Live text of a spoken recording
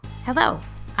Hello,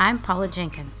 I'm Paula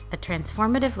Jenkins, a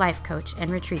transformative life coach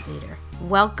and retreat leader.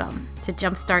 Welcome to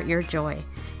Jumpstart Your Joy,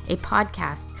 a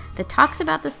podcast that talks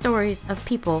about the stories of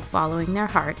people following their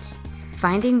hearts,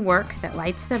 finding work that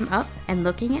lights them up, and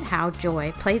looking at how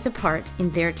joy plays a part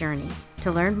in their journey. To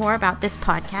learn more about this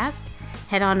podcast,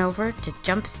 head on over to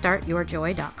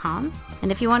jumpstartyourjoy.com.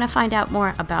 And if you want to find out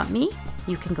more about me,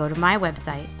 you can go to my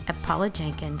website at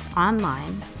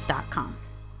paulajenkinsonline.com.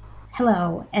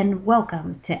 Hello, and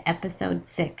welcome to episode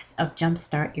 6 of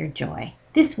Jumpstart Your Joy.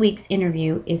 This week's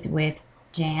interview is with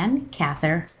Jan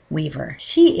Cather Weaver.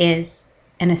 She is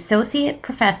an associate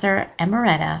professor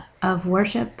emerita of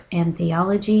worship and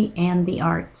theology and the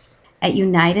arts at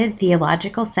United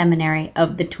Theological Seminary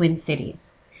of the Twin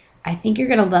Cities. I think you're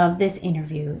going to love this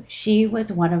interview. She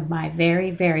was one of my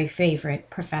very, very favorite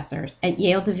professors at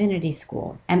Yale Divinity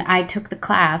School, and I took the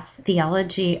class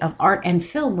Theology of Art and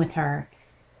Film with her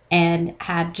and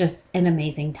had just an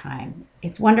amazing time.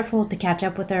 It's wonderful to catch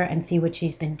up with her and see what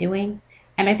she's been doing,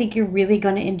 and I think you're really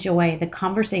going to enjoy the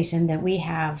conversation that we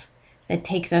have that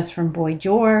takes us from Boy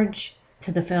George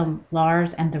to the film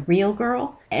Lars and the Real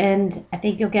Girl, and I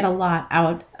think you'll get a lot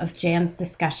out of Jan's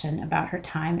discussion about her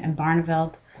time in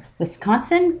Barneveld,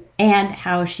 Wisconsin, and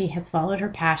how she has followed her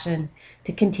passion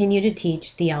to continue to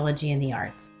teach theology and the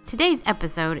arts. Today's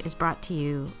episode is brought to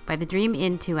you by the Dream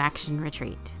Into Action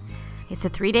Retreat. It's a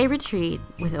 3-day retreat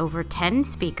with over 10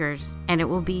 speakers, and it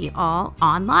will be all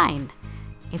online.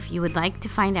 If you would like to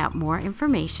find out more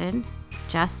information,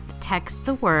 just text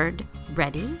the word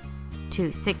READY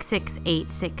to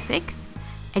 66866,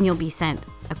 and you'll be sent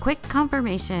a quick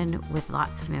confirmation with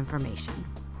lots of information.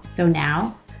 So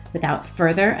now, without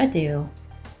further ado,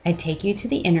 I take you to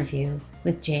the interview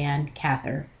with Jan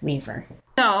Cather Weaver.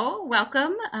 So,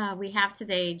 welcome. We have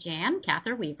today Jan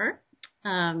Cather Weaver.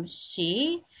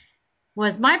 She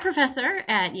was my professor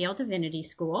at Yale Divinity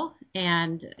School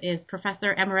and is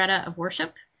professor emerita of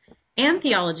worship and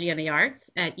theology and the arts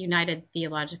at United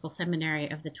Theological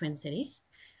Seminary of the Twin Cities.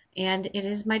 And it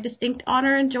is my distinct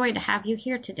honor and joy to have you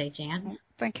here today, Jan.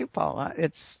 Thank you, Paula.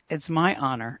 It's my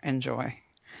honor and joy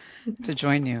to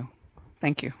join you.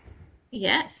 Thank you.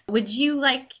 Yes. Would you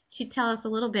like to tell us a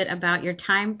little bit about your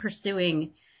time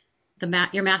pursuing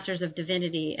your Master's of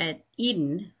Divinity at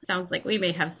Eden? Sounds like we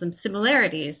may have some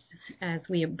similarities as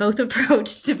we both approach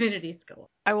divinity school.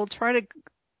 I will try to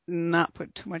not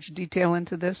put too much detail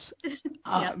into this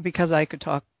because I could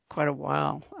talk quite a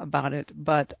while about it.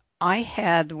 But I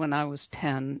had, when I was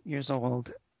 10 years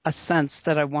old, a sense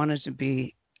that I wanted to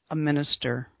be a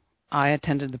minister. I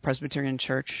attended the Presbyterian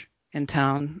church in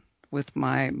town with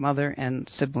my mother and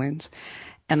siblings,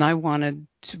 and I wanted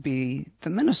to be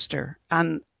the minister.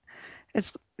 And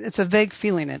it's a vague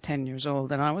feeling at 10 years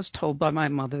old, and I was told by my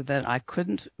mother that I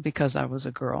couldn't because I was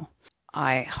a girl.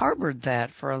 I harbored that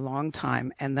for a long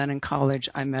time, and then in college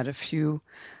I met a few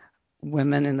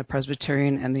women in the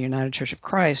Presbyterian and the United Church of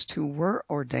Christ who were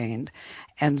ordained,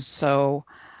 and so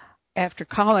after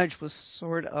college was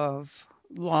sort of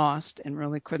lost and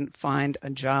really couldn't find a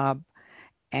job,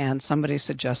 and somebody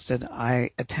suggested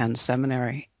I attend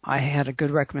seminary. I had a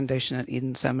good recommendation at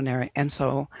Eden Seminary, and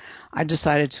so I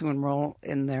decided to enroll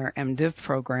in their MDiv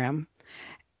program,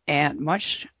 and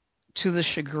much to the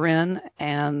chagrin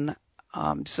and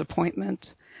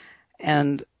disappointment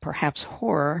and perhaps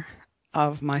horror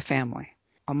of my family.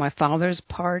 On my father's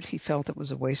part, he felt it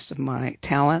was a waste of my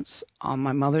talents. On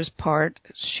my mother's part,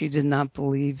 she did not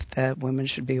believe that women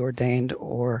should be ordained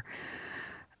or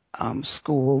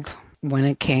schooled when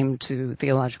it came to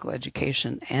theological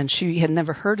education. And she had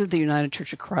never heard of the United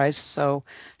Church of Christ, so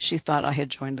she thought I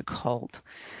had joined a cult.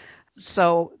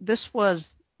 So this was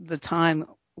the time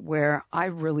where I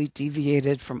really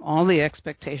deviated from all the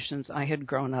expectations I had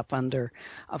grown up under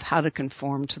of how to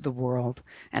conform to the world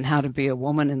and how to be a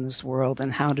woman in this world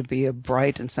and how to be a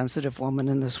bright and sensitive woman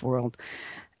in this world,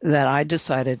 that I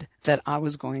decided that I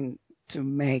was going to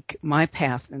make my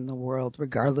path in the world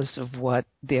regardless of what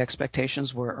the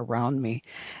expectations were around me.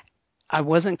 I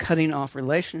wasn't cutting off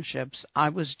relationships. I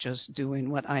was just doing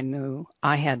what I knew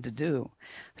I had to do.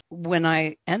 When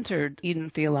I entered Eden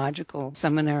Theological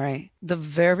Seminary, the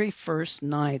very first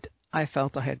night I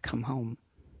felt I had come home.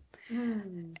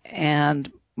 And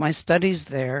my studies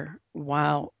there,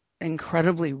 while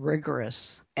incredibly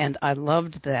rigorous, and I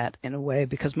loved that in a way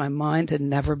because my mind had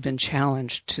never been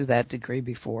challenged to that degree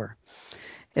before.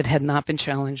 It had not been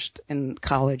challenged in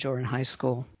college or in high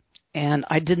school. And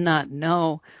I did not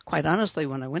know, quite honestly,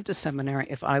 when I went to seminary,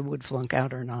 if I would flunk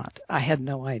out or not. I had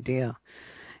no idea.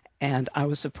 And I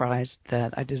was surprised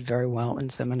that I did very well in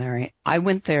seminary. I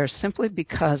went there simply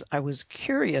because I was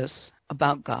curious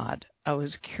about God. I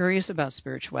was curious about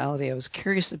spirituality. I was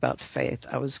curious about faith.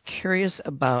 I was curious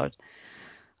about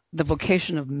the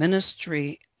vocation of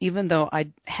ministry, even though I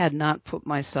had not put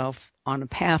myself on a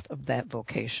path of that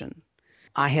vocation.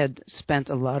 I had spent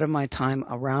a lot of my time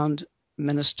around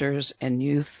ministers and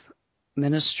youth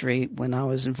ministry when I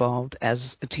was involved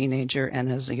as a teenager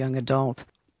and as a young adult.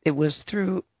 It was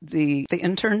through the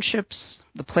internships,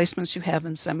 the placements you have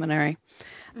in seminary,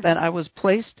 that I was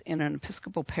placed in an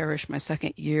Episcopal parish my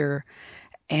second year,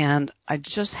 and I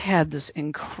just had this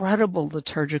incredible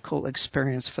liturgical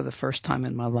experience for the first time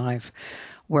in my life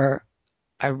where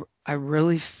I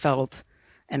really felt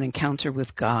an encounter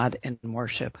with God in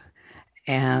worship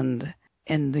and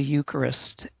in the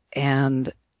Eucharist,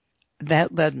 and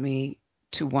that led me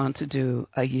to want to do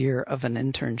a year of an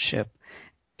internship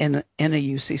in a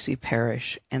UCC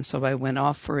parish. And so I went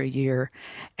off for a year,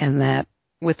 and that,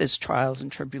 with its trials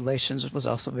and tribulations, was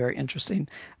also very interesting.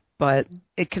 But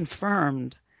it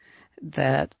confirmed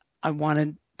that I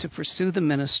wanted to pursue the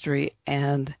ministry,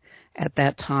 and at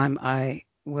that time I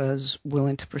was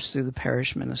willing to pursue the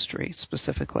parish ministry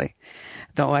specifically,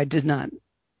 though I did not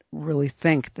really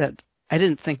think that, I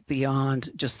didn't think beyond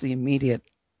just the immediate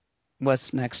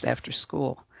what's next after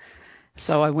school.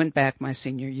 So I went back my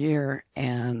senior year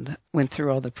and went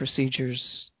through all the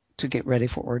procedures to get ready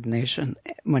for ordination.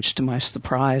 Much to my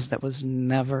surprise, that was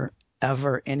never,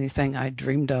 ever anything I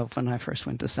dreamed of when I first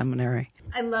went to seminary.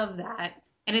 I love that.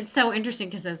 And it's so interesting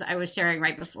because, as I was sharing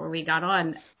right before we got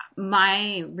on,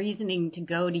 my reasoning to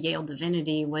go to Yale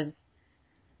Divinity was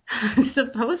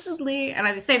supposedly, and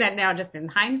I say that now just in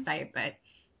hindsight, but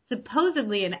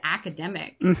supposedly an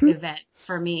academic event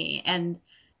for me. And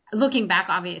looking back,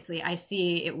 obviously, I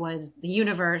see it was the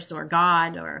universe or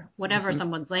God or whatever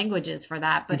someone's language is for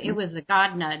that, but it was the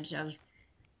God nudge of,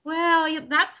 well,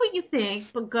 that's what you think,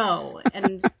 but go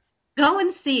and go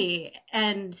and see.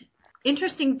 And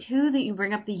interesting, too, that you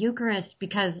bring up the Eucharist,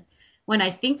 because when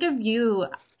I think of you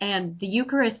and the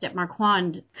Eucharist at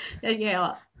Marquand at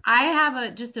Yale, I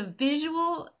have just a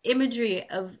visual imagery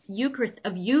of Eucharist,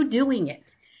 of you doing it.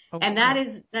 Okay. And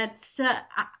that's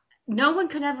no one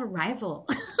could ever rival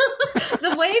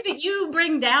the way that you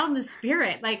bring down the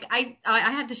Spirit. Like I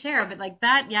had to share, but like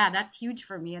that, yeah, that's huge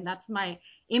for me, and that's my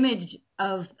image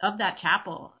of that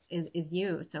chapel is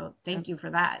you. So thank you for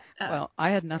that. Well, I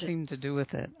had nothing to do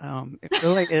with it. It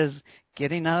really is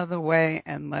getting out of the way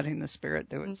and letting the Spirit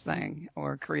do its thing,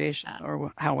 or creation,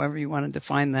 or however you want to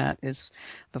define that, is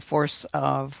the force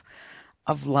of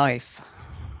life.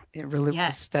 It really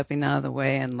was stepping out of the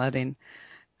way and letting.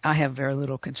 I have very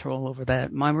little control over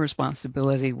that. My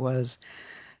responsibility was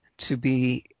to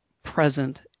be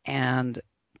present and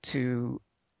to,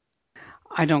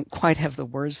 I don't quite have the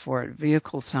words for it.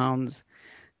 Vehicle sounds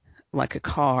like a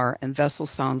car, and vessel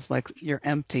sounds like you're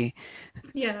empty.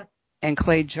 Yeah. And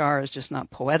clay jar is just not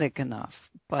poetic enough.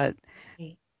 But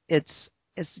it's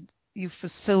you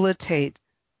facilitate.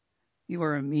 You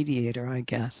are a mediator, I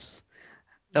guess.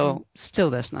 Though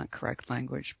still that's not correct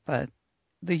language, but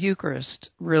the Eucharist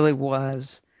really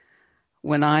was,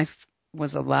 when I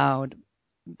was allowed,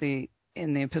 in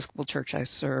the Episcopal Church I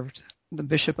served, the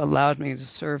bishop allowed me to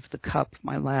serve the cup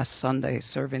my last Sunday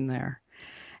serving there.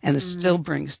 And it still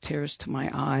brings tears to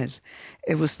my eyes.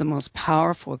 It was the most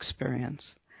powerful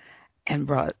experience and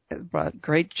brought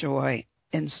great joy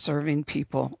in serving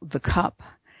people the cup.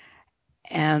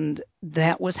 And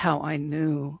that was how I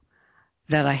knew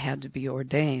that I had to be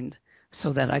ordained,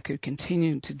 so that I could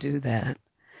continue to do that.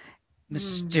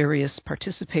 Mysterious,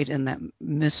 participate in that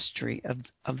mystery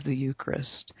of the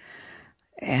Eucharist.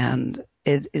 And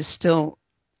it is still,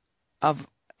 of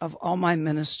all my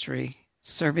ministry,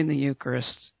 serving the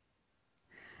Eucharist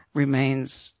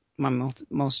remains my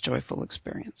most joyful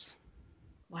experience.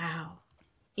 Wow.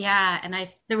 Yeah, and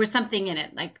there was something in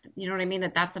it, like, you know what I mean,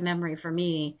 that's a memory for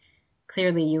me.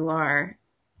 Clearly you are,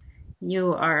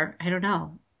 I don't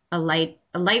know, a light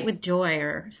with joy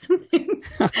or something.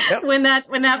 Yep. when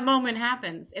that moment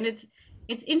happens. And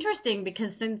it's interesting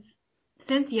because since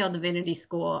Yale Divinity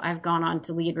School, I've gone on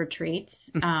to lead retreats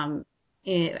at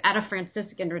a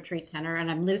Franciscan retreat center, and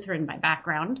I'm Lutheran by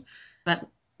background, but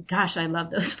gosh, I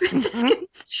love those Franciscans.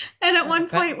 And at one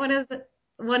point, one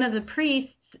of the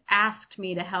priests asked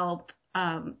me to help.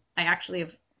 I actually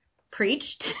have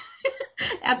preached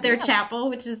at their chapel,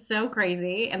 which is so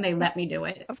crazy, and they let me do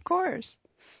it. Of course.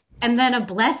 And then a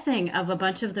blessing of a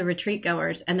bunch of the retreat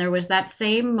goers. And there was that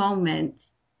same moment.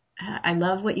 I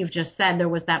love what you've just said. There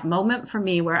was that moment for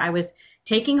me where I was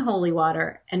taking holy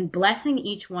water and blessing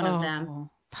each one of them.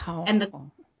 Powerful.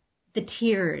 And the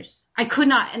tears. I could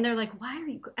not. And they're like, why are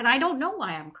you? And I don't know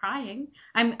why I'm crying.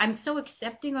 I'm so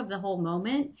accepting of the whole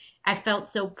moment. I felt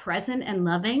so present and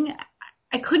loving.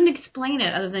 I couldn't explain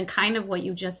it other than kind of what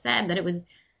you just said, that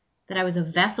I was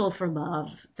a vessel for love,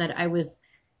 that I was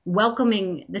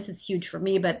welcoming, this is huge for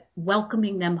me, but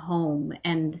welcoming them home.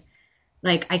 And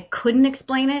like, I couldn't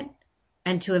explain it.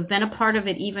 And to have been a part of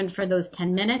it, even for those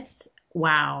 10 minutes,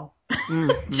 wow.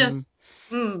 Mm-hmm. Just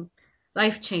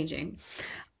life changing.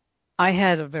 I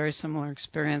had a very similar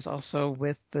experience also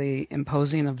with the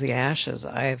imposing of the ashes.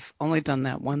 I've only done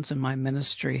that once in my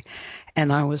ministry,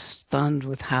 and I was stunned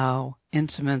with how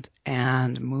intimate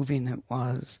and moving it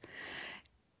was,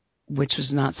 which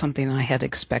was not something I had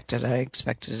expected. I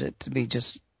expected it to be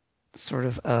just sort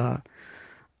of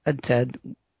a dead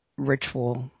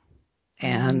ritual.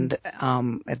 And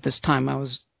at this time,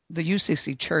 the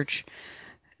UCC church,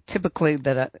 typically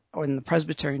or in the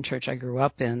Presbyterian church I grew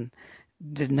up in,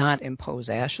 did not impose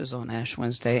ashes on Ash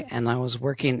Wednesday, and I was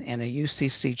working in a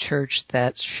UCC church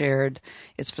that shared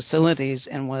its facilities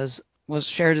and was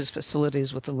shared its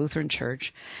facilities with the Lutheran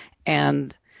church,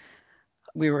 and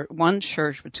we were one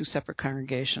church with two separate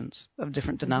congregations of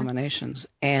different denominations,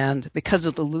 and because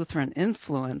of the Lutheran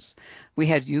influence, we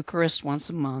had Eucharist once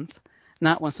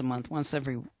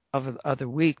every other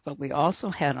week, but we also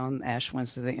had on Ash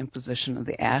Wednesday the imposition of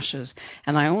the ashes.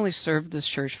 And I only served this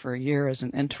church for a year as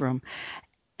an interim,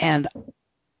 and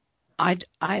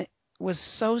I was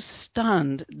so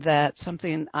stunned that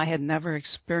something I had never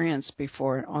experienced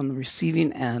before on the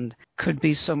receiving end could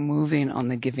be so moving on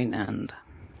the giving end.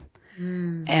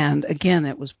 And again,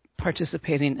 it was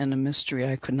participating in a mystery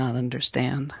I could not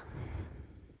understand.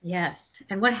 Yes.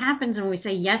 And what happens when we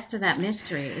say yes to that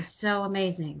mystery is so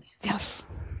amazing. Yes.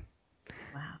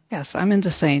 Wow. Yes, I'm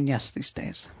into saying yes these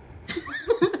days.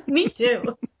 Me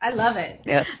too. I love it.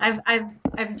 Yes.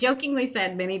 I've jokingly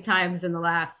said many times in the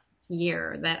last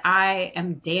year that I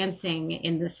am dancing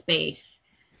in the space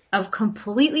of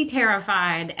completely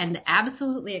terrified and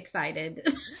absolutely excited.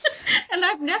 And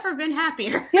I've never been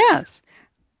happier. Yes.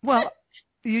 Well,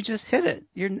 you just hit it.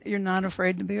 You're not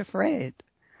afraid to be afraid.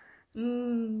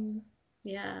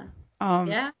 Yeah.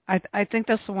 Yeah. I think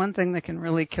that's the one thing that can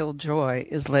really kill joy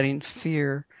is letting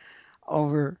fear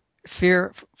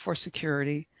for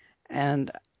security.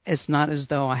 And it's not as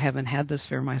though I haven't had this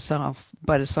fear myself,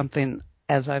 but it's something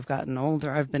as I've gotten older,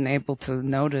 I've been able to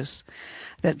notice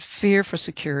that fear for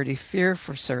security, fear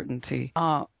for certainty,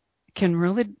 can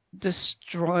really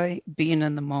destroy being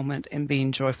in the moment and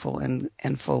being joyful and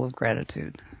full of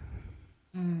gratitude.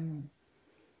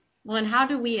 Well, and how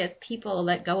do we as people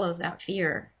let go of that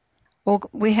fear? Well,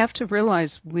 we have to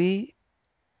realize we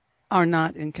are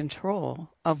not in control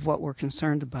of what we're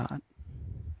concerned about.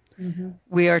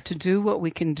 We are to do what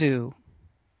we can do.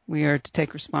 We are to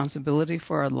take responsibility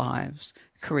for our lives,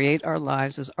 create our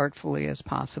lives as artfully as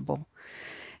possible.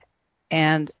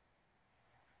 And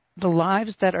the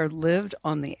lives that are lived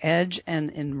on the edge and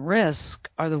in risk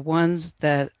are the ones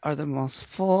that are the most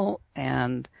full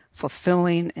and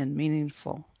fulfilling and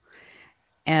meaningful.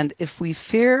 And if we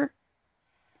fear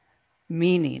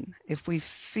meaning, if we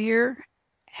fear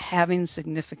having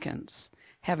significance,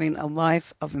 having a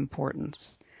life of importance,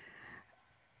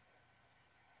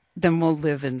 then we'll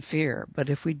live in fear. But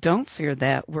if we don't fear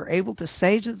that, we're able to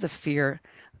say to the fear,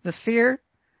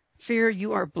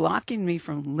 you are blocking me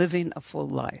from living a full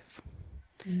life.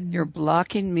 You're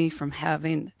blocking me from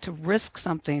having to risk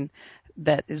something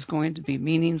that is going to be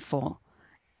meaningful.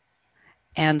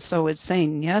 And so it's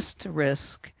saying yes to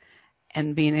risk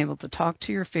and being able to talk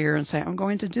to your fear and say, I'm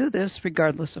going to do this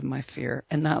regardless of my fear,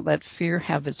 and not let fear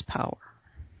have its power.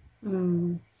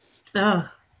 Oh,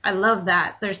 I love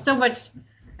that. There's so much,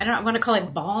 I don't want to call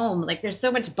it balm. Like there's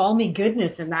so much balmy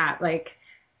goodness in that. Like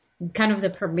kind of the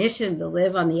permission to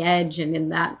live on the edge and in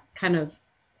that kind of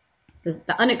the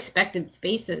unexpected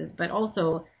spaces, but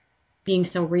also being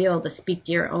so real to speak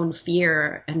to your own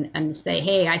fear and say,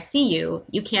 hey, I see you.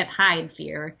 You can't hide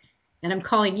fear. And I'm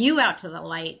calling you out to the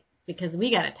light because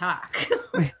we got to talk.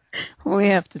 We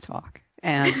have to talk.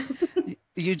 And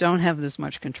you don't have this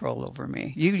much control over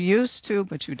me. You used to,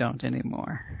 but you don't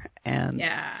anymore. And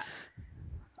yeah.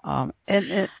 And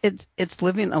it's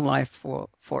living a life for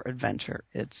adventure.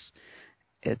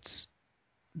 It's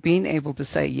being able to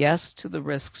say yes to the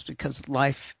risks because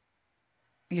life,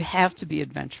 you have to be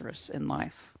adventurous in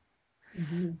life.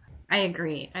 I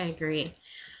agree.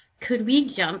 Could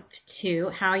we jump to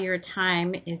how your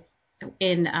time is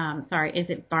in, is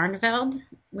it Barneveld,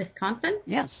 Wisconsin?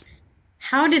 Yes.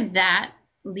 How did that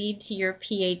lead to your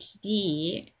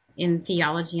PhD in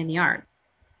theology and the arts?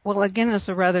 Well, again, it's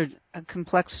a rather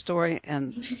complex story,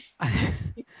 and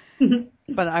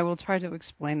but I will try to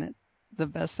explain it the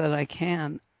best that I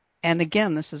can. And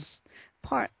again, this is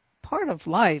part of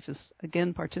life is,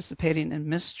 again, participating in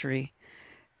mystery,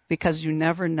 because you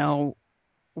never know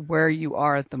where you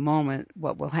are at the moment,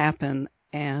 what will happen,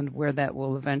 and where that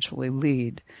will eventually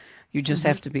lead. You just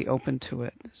have to be open to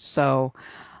it. So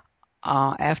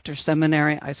after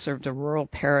seminary, I served a rural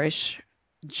parish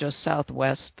just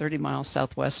southwest, 30 miles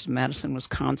southwest of Madison,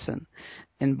 Wisconsin,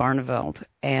 in Barneveld.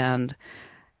 And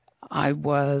I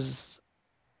was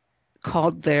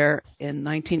called there in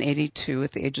 1982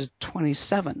 at the age of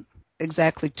 27.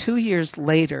 Exactly 2 years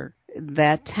later,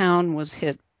 that town was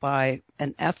hit by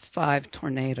an F5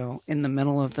 tornado in the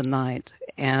middle of the night,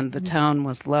 and the town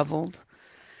was leveled.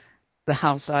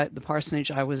 The parsonage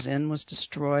I was in was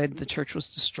destroyed. The church was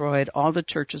destroyed. All the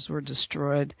churches were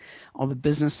destroyed. All the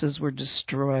businesses were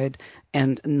destroyed,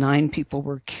 and 9 people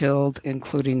were killed,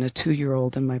 including a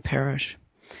 2-year-old in my parish.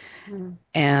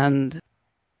 And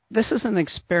this is an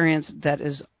experience that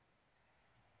is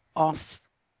off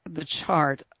the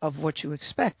chart of what you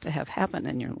expect to have happen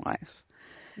in your life.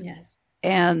 Yes.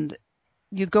 And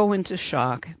you go into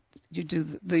shock. You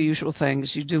do the usual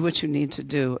things. You do what you need to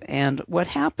do. And what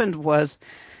happened was,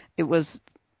 it was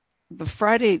the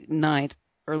Friday night,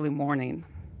 early morning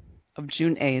of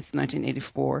June 8th,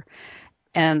 1984.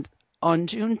 And on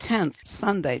June 10th,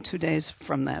 Sunday, 2 days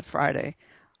from that Friday,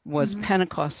 was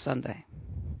Pentecost Sunday.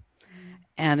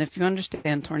 And if you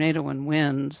understand tornado and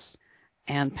winds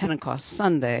and Pentecost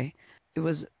Sunday, it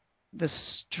was this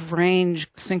strange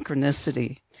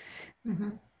synchronicity.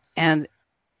 And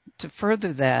to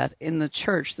further that, in the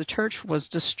church was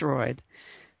destroyed,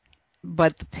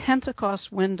 but the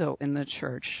Pentecost window in the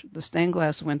church, the stained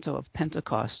glass window of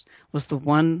Pentecost, was the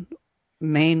one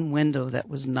main window that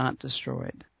was not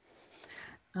destroyed.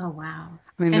 Oh, wow.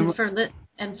 I mean,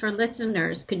 and for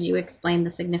listeners, could you explain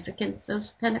the significance of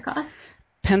Pentecost?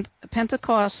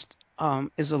 Pentecost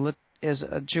is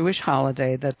a Jewish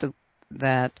holiday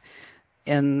that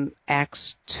in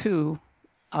Acts 2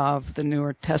 of the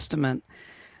New Testament,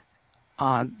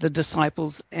 the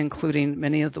disciples, including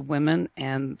many of the women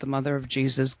and the mother of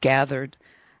Jesus, gathered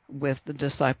with the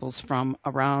disciples from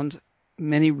around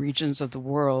many regions of the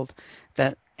world,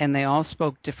 and they all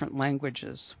spoke different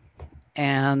languages.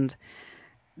 And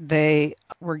they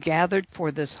were gathered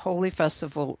for this holy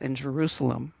festival in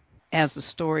Jerusalem. As the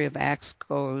story of Acts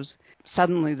goes,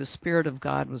 suddenly the Spirit of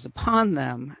God was upon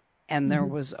them, and there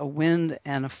was a wind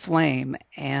and a flame,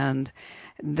 and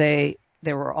they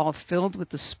were all filled with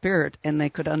the Spirit, and they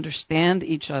could understand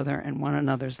each other and one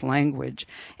another's language.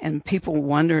 And people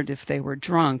wondered if they were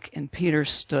drunk, and Peter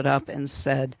stood up and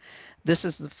said, "This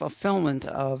is the fulfillment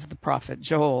of the prophet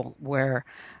Joel, where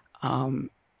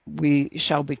we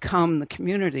shall become the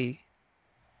community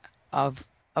of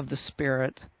the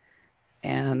Spirit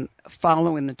and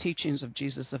following the teachings of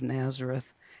Jesus of Nazareth,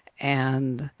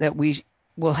 and that we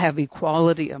will have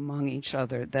equality among each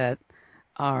other, that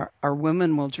our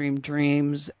women will dream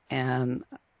dreams," and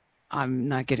I'm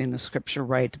not getting the scripture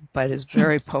right, but it's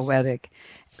very poetic,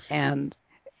 and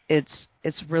it's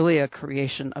really a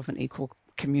creation of an equal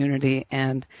community.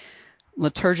 And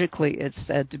liturgically, it's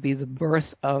said to be the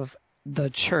birth of the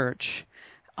church.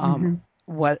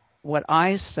 What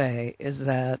I say is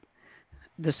that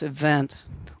this event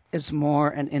is more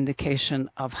an indication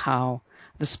of how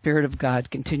the Spirit of God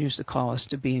continues to call us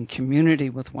to be in community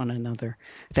with one another,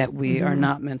 that we are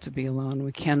not meant to be alone,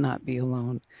 we cannot be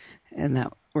alone, and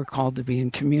that we're called to be in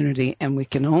community, and we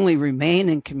can only remain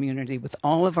in community with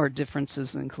all of our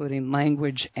differences, including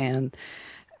language and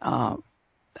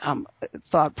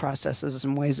thought processes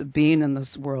and ways of being in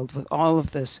this world, with all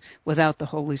of this, without the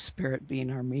Holy Spirit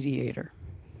being our mediator.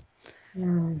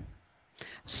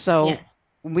 So yes.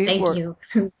 Thank you.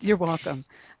 You're welcome.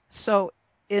 So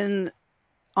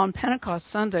on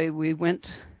Pentecost Sunday, we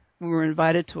were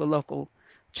invited to a local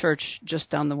church just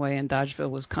down the way in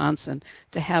Dodgeville, Wisconsin,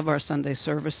 to have our Sunday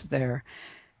service there.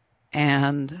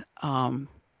 And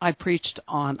I preached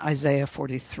on Isaiah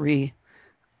 43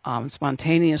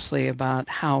 spontaneously, about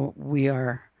how we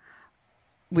are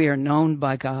known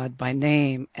by God by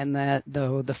name, and that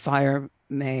though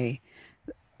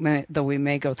we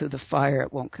may go through the fire,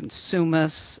 it won't consume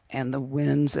us, and the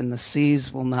winds and the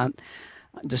seas will not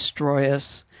destroy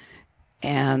us,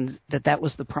 and that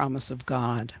was the promise of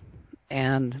God,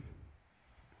 and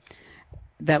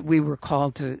that we were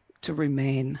called to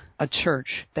remain a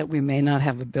church, that we may not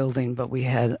have a building, but we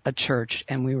had a church,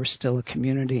 and we were still a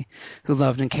community who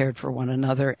loved and cared for one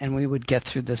another, and we would get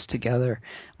through this together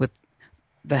with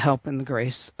the help and the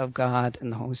grace of God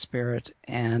and the Holy Spirit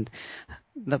and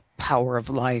the power of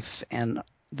life and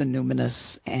the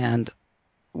numinous and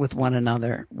with one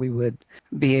another, we would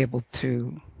be able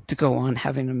to go on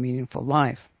having a meaningful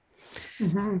life.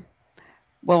 Mm-hmm.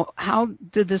 Well, how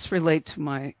did this relate to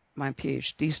my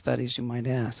PhD studies, you might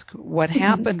ask? What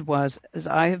happened was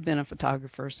I have been a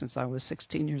photographer since I was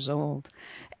 16 years old,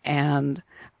 and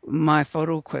my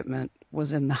photo equipment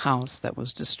was in the house that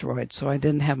was destroyed, so I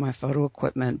didn't have my photo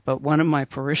equipment. But one of my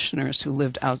parishioners who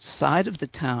lived outside of the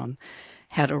town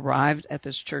had arrived at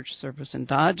this church service in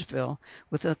Dodgeville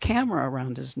with a camera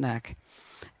around his neck,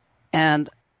 and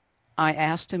I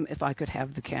asked him if I could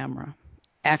have the camera.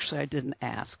 Actually, I didn't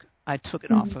ask. I took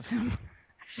it off of him.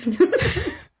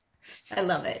 I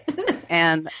love it.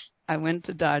 And I went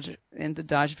to into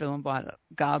Dodgeville and bought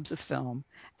gobs of film.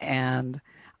 And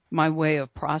my way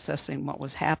of processing what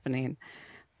was happening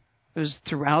was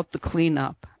throughout the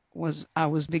cleanup was I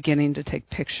was beginning to take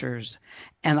pictures.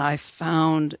 And I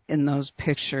found in those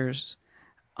pictures,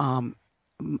 the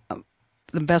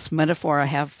best metaphor I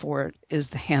have for it is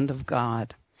the hand of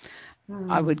God.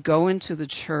 I would go into the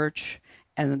church,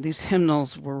 and these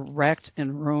hymnals were wrecked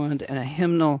and ruined, and a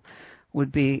hymnal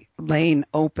would be laying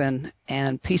open,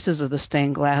 and pieces of the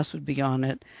stained glass would be on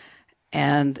it,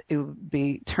 and it would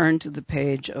be turned to the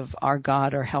page of Our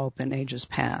God, Our Help in Ages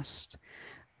Past,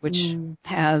 which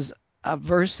has a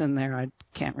verse in there, I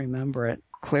can't remember it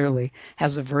clearly,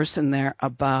 has a verse in there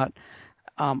about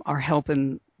our help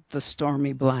in the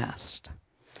stormy blast.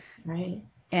 Right.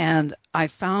 And I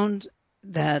found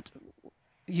that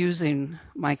using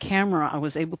my camera, I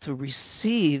was able to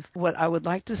receive what I would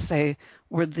like to say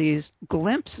were these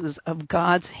glimpses of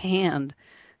God's hand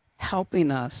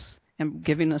helping us and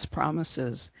giving us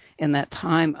promises in that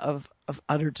time of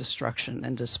utter destruction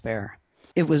and despair.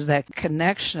 It was that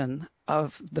connection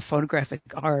of the photographic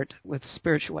art with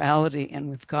spirituality and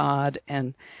with God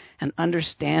and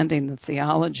understanding the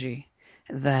theology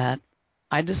that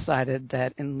I decided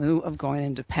that in lieu of going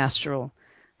into pastoral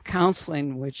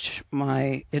counseling, which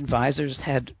my advisors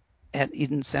at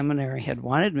Eden Seminary had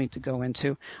wanted me to go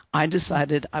into, I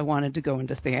decided I wanted to go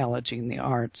into theology and the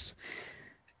arts.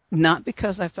 Not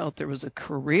because I felt there was a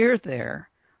career there,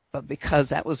 but because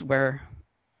that was where,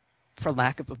 for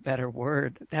lack of a better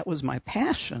word, that was my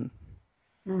passion.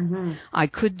 Mm-hmm. I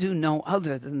could do no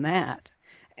other than that.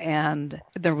 And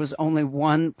there was only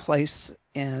one place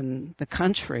in the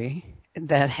country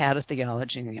that had a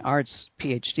theology and the arts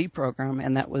PhD program,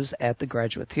 and that was at the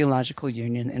Graduate Theological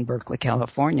Union in Berkeley,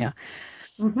 California,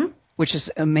 which is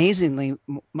amazingly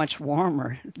much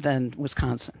warmer than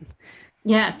Wisconsin.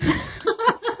 Yes,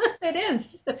 it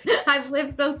is. I've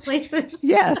lived those places.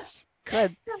 Yes,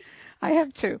 good. I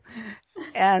have too.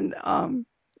 And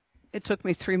it took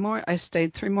me I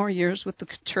stayed 3 more years with the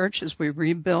church as we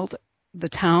rebuilt the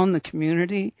town, the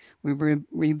community. We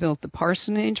rebuilt the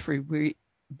parsonage. We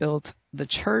rebuilt the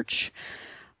church.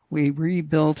 We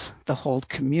rebuilt the whole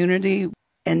community.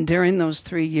 And during those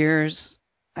 3 years,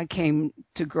 I came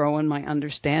to grow in my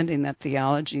understanding that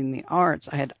theology and the arts,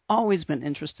 I had always been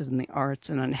interested in the arts,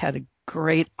 and I had a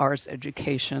great arts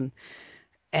education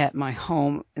at my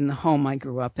home. In the home I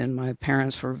grew up in, my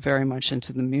parents were very much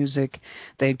into the music.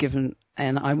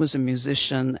 And I was a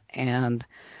musician, and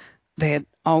they had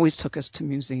always took us to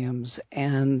museums,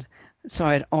 and so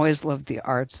I'd always loved the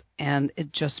arts, and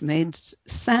it just made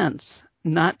sense,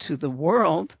 not to the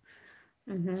world.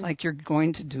 It's like, you're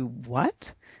going to do what?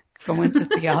 Go into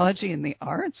theology and the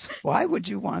arts? Why would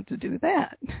you want to do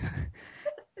that?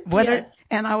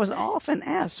 And I was often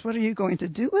asked, what are you going to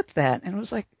do with that? And it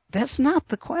was like, that's not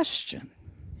the question.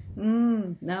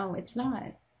 No, it's not.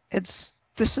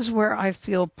 This is where I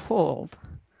feel pulled.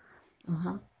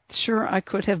 Sure, I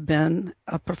could have been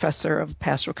a professor of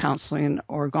pastoral counseling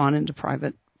or gone into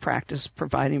private practice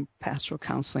providing pastoral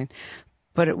counseling,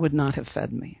 but it would not have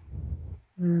fed me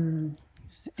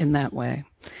in that way.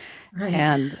 Right.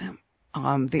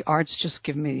 And the arts just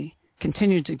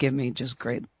continue to give me just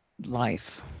great life.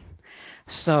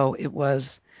 So it was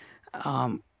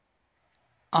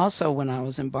also when I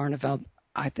was in Barneveld,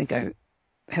 I think I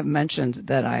have mentioned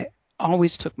that I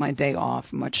always took my day off,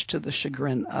 much to the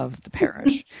chagrin of the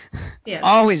parish. Yes.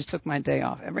 Always took my day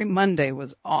off. Every Monday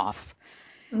was off.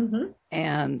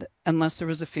 And unless there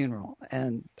was a funeral,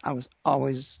 and I was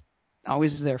always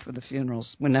there for the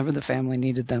funerals whenever the family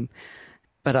needed them.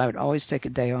 But I would always take a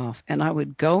day off, and I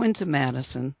would go into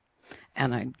Madison,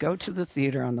 and I'd go to the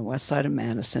theater on the west side of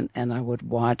Madison, and I would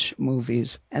watch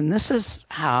movies. And this is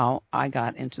how I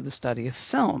got into the study of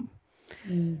film.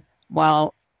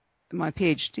 While my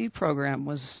PhD program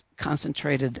was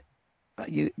concentrated,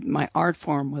 my art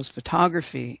form was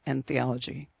photography and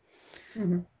theology.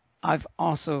 I've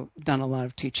also done a lot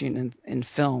of teaching in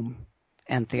film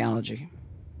and theology.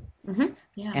 Mm-hmm.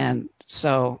 Yeah. And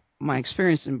so my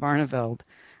experience in Barneveld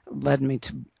led me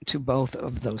to both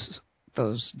of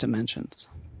those dimensions.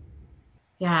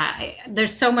 Yeah,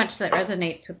 there's so much that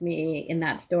resonates with me in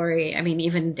that story. I mean,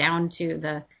 even down to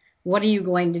the what are you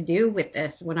going to do with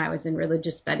this? When I was in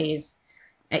religious studies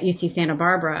at UC Santa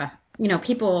Barbara,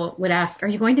 people would ask, "Are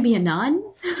you going to be a nun?"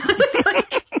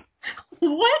 Like,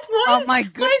 what? Oh What? my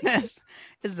What? goodness.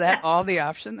 Is that all the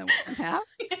option that we can have?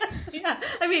 Yeah.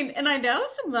 I mean, and I know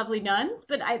some lovely nuns,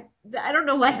 but I don't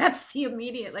know why that's the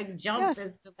immediate jump Yes.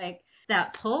 as to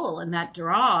that pull and that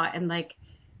draw. And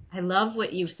I love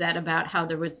what you said about how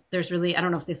there's really, I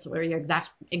don't know if this were your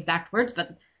exact words,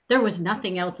 but there was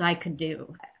nothing else I could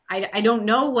do. I don't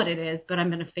know what it is, but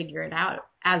I'm going to figure it out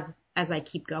as I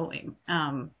keep going.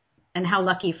 And how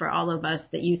lucky for all of us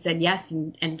that you said yes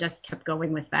and just kept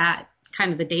going with that.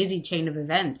 Kind of the daisy chain of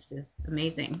events is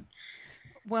amazing.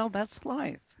 Well, that's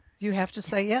life. You have to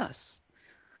say yes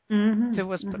Mm-hmm. to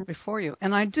what's Mm-hmm. put before you.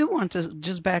 And I do want to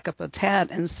just back up a tad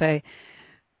and say,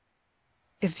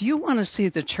 if you want to see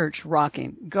the church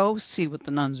rocking, go see what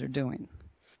the nuns are doing.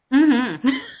 Mm-hmm.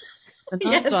 The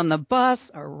nuns Yes. on the bus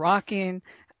are rocking.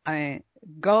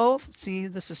 Go see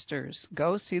the sisters.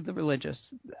 Go see the religious.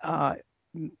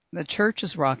 The church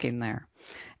is rocking there,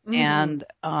 Mm-hmm.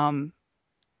 and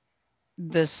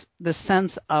this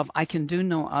sense of I can do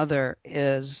no other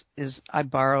is I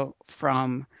borrow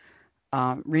from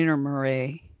Rainer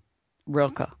Maria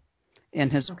Rilke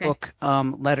in his Okay. book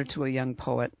Letter to a Young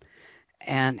Poet,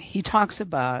 and he talks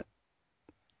about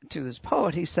to this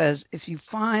poet. He says, if you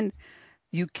find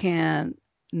you can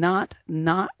not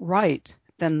write,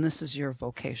 then this is your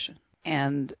vocation.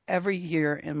 And every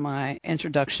year in my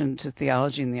introduction to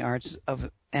theology and the arts of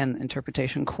an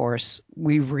interpretation course,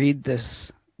 we read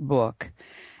this book,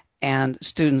 and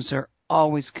students are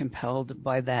always compelled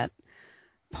by that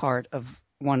part of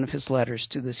one of his letters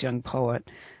to this young poet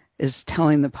is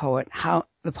telling the poet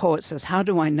says, how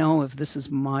do I know if this is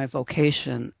my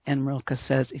vocation? And Rilke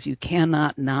says, if you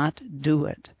cannot not do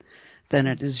it, then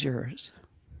it is yours.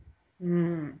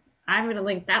 Mm. I'm going to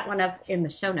link that one up in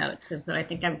the show notes is what I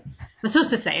think I'm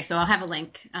supposed to say. So I'll have a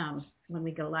link when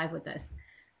we go live with this.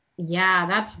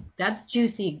 Yeah, that's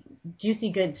juicy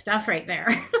good stuff right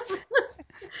there.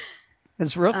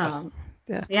 It's Rilke.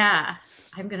 Yeah. Yeah,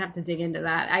 I'm gonna have to dig into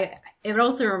that. It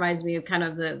also reminds me of kind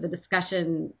of the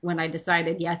discussion when I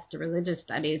decided yes to religious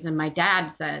studies, and my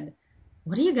dad said,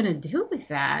 "What are you gonna do with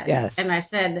that?" Yes. And I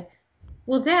said,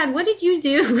 "Well, Dad, what did you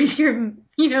do with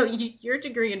your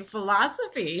degree in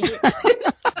philosophy?" He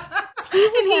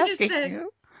And he was just asking said,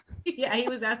 you. "Yeah," he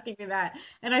was asking me that,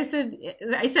 and I said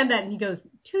that, and he goes,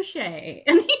 "Touche," and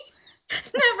he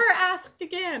never asked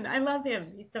again. I love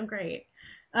him; he's so great.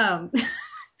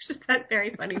 Just that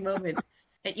very funny moment.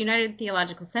 At United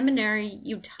Theological Seminary,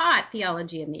 you taught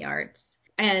theology and the arts.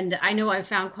 And I know I've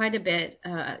found quite a bit.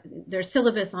 There's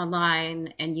syllabus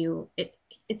online, and it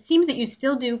seems that you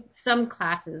still do some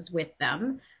classes with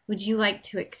them. Would you like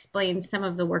to explain some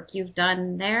of the work you've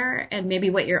done there and maybe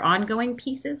what your ongoing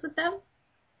piece is with them?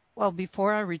 Well,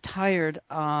 before I retired,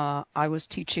 I was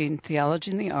teaching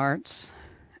theology and the arts,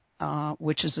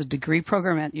 which is a degree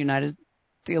program at United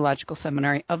Theological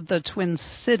Seminary of the Twin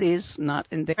Cities, not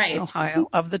in Dayton, Right. Ohio,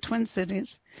 of the Twin Cities.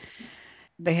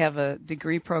 They have a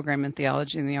degree program in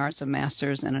theology and the arts, a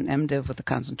master's, and an MDiv with a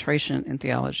concentration in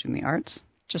theology and the arts,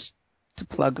 just to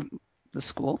plug the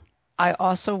school. I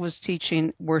also was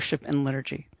teaching worship and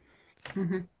liturgy.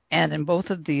 Mm-hmm. And in both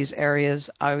of these areas,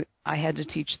 I had to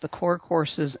teach the core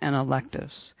courses and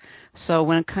electives. So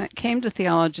when it came to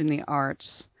theology and the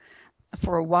arts,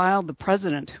 for a while, the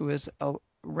president, who is a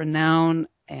renowned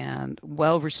and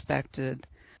well-respected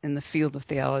in the field of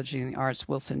theology and the arts,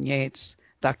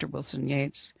 Dr. Wilson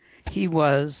Yates, he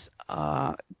was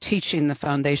teaching the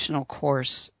foundational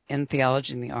course in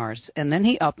theology and the arts. And then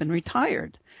he up and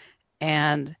retired.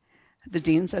 And the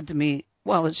dean said to me,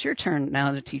 well, it's your turn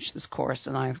now to teach this course.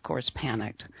 And I, of course,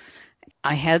 panicked.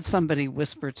 I had somebody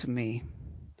whisper to me,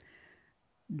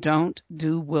 don't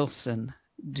do Wilson,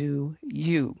 do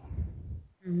you.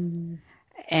 Mm-hmm.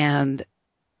 And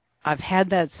I've had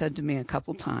that said to me a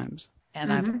couple times,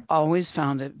 and I've always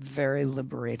found it very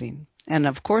liberating. And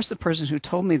of course, the person who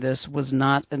told me this was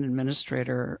not an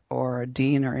administrator or a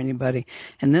dean or anybody.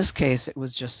 In this case, it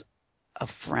was just a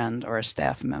friend or a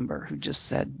staff member who just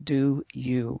said, do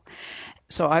you.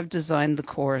 So I've designed the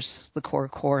core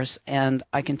course, and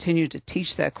I continue to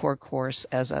teach that core course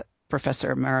as a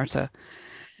professor emerita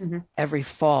every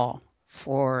fall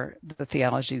for the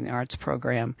Theology and the Arts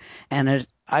program. And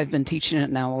I've been teaching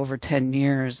it now over 10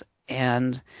 years,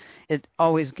 and it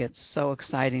always gets so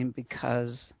exciting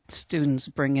because students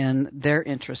bring in their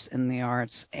interest in the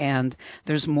arts, and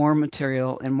there's more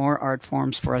material and more art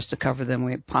forms for us to cover than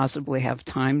we possibly have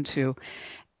time to.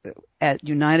 At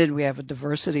United, we have a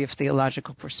diversity of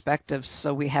theological perspectives,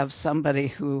 so we have somebody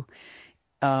who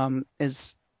is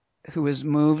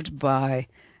moved by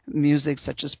music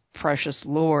such as Precious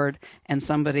Lord, and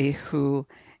somebody who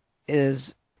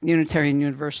is Unitarian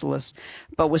Universalist,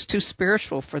 but was too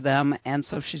spiritual for them, and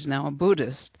so she's now a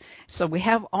Buddhist. So we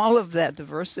have all of that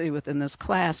diversity within this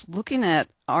class, looking at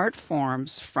art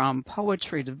forms from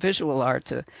poetry to visual art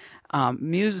to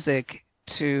music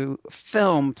to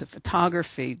film to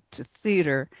photography to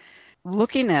theater,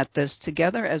 looking at this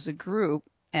together as a group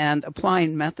and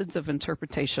applying methods of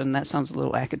interpretation. That sounds a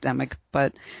little academic,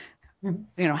 but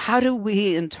how do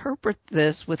we interpret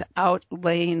this without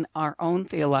laying our own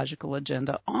theological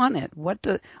agenda on it? What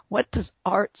does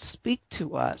art speak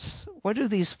to us? What do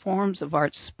these forms of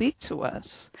art speak to us?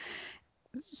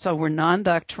 So we're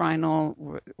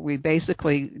non-doctrinal. We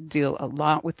basically deal a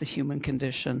lot with the human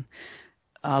condition,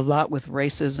 a lot with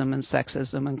racism and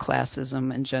sexism and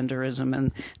classism and genderism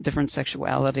and different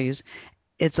sexualities.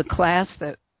 It's a class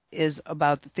that is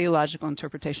about the theological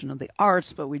interpretation of the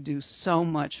arts, but we do so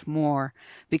much more,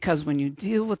 because when you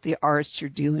deal with the arts, you're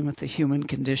dealing with the human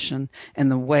condition and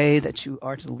the way that you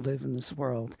are to live in this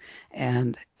world.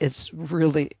 And it's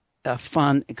really a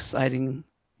fun, exciting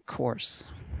course.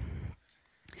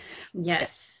 Yes.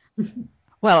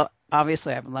 Well,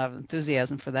 obviously I have a lot of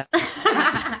enthusiasm for that.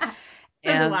 So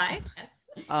do I.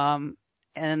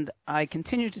 And I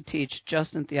continue to teach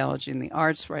just in theology and the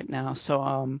arts right now.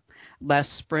 So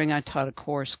last spring I taught a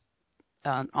course,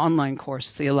 an online course,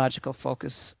 Theological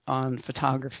Focus on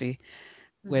Photography,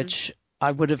 which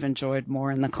I would have enjoyed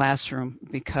more in the classroom,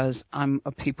 because I'm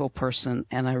a people person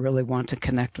and I really want to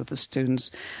connect with the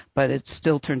students. But it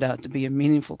still turned out to be a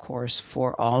meaningful course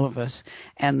for all of us.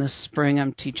 And this spring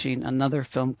I'm teaching another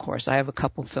film course. I have a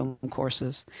couple film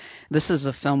courses. This is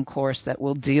a film course that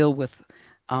will deal with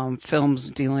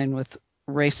films dealing with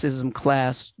racism,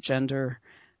 class, genderism,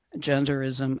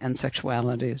 and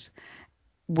sexualities.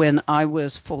 When I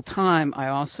was full-time, I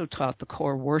also taught the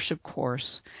core worship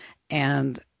course,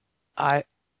 and I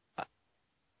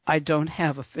don't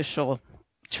have official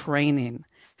training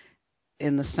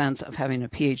in the sense of having a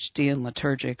PhD in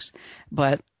liturgics,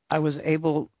 but I was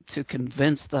able to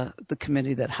convince the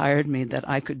committee that hired me that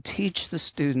I could teach the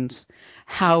students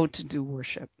how to do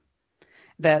worship,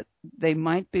 that they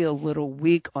might be a little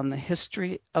weak on the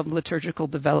history of liturgical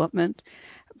development,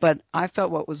 but I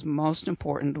felt what was most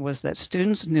important was that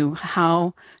students knew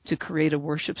how to create a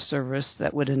worship service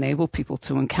that would enable people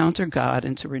to encounter God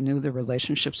and to renew their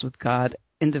relationships with God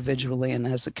individually and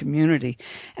as a community.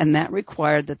 And that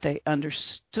required that they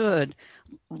understood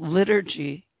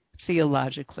liturgy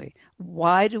theologically.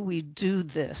 Why do we do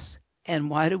this? And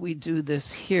why do we do this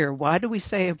here? Why do we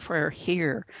say a prayer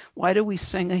here? Why do we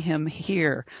sing a hymn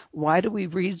here? Why do we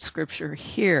read Scripture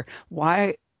here?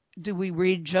 Why do we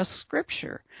read just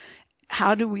Scripture?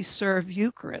 How do we serve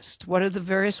Eucharist? What are the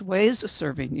various ways of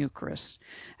serving Eucharist?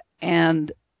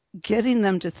 And getting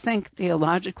them to think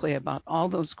theologically about all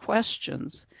those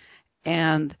questions.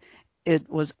 And it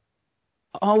was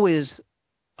always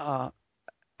a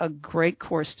great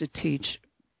course to teach,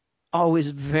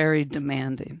 always very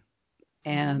demanding.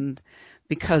 And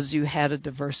because you had a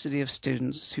diversity of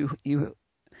students, you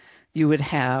would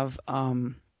have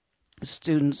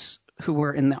students who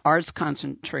were in the arts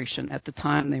concentration at the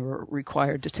time they were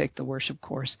required to take the worship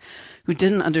course, who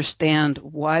didn't understand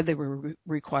why they were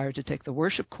required to take the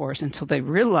worship course until they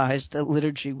realized that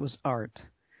liturgy was art,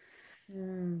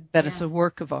 that it's a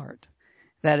work of art,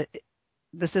 that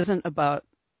this isn't about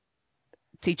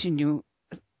teaching you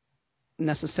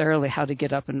necessarily how to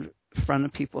get up in front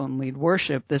of people and lead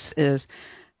worship. This is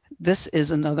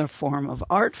another form of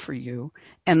art for you.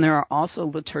 And there are also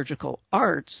liturgical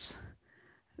arts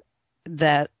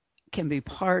that can be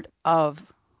part of,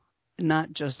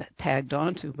 not just tagged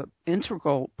onto, but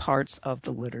integral parts of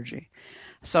the liturgy.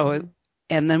 So,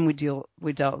 and then we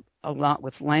dealt a lot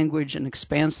with language and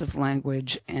expansive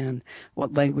language, and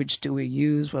what language do we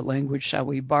use? What language shall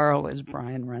we borrow, as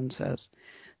Brian Wren says.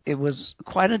 It was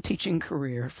quite a teaching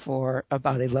career for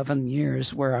about 11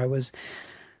 years, where I was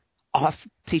off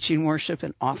teaching worship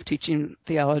and off teaching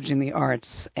theology and the arts.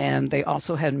 And they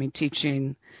also had me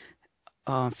teaching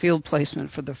field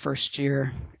placement for the first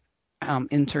year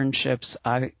internships.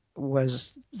 I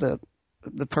was the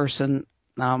person,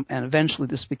 and eventually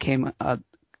this became a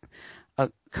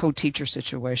co-teacher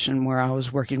situation where I was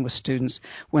working with students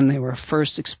when they were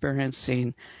first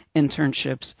experiencing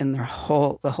internships and the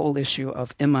whole issue of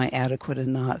am I adequate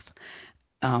enough?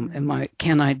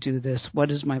 Can I do this?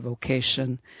 What is my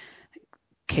vocation?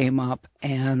 Came up,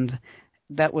 and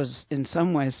that was in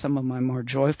some ways some of my more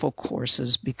joyful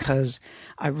courses, because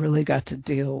I really got to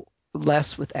deal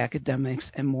less with academics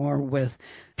and more with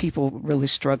people really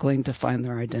struggling to find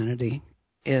their identity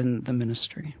in the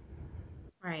ministry.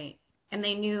 Right. And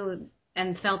they knew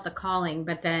and felt the calling,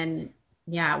 but then,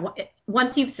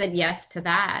 once you've said yes to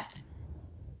that,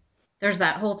 there's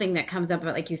that whole thing that comes up,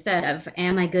 like you said, of,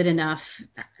 am I good enough?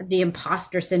 The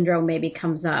imposter syndrome maybe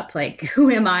comes up, like,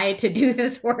 who am I to do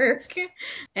this work?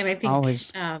 And I think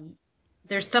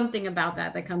there's something about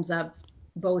that comes up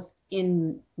both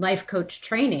in life coach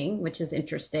training, which is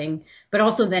interesting, but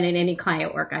also then in any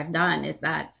client work I've done, is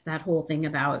that whole thing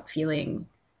about feeling,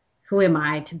 who am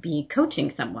I to be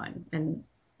coaching someone? And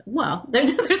well,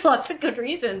 there's lots of good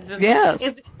reasons. Yes.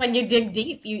 When you dig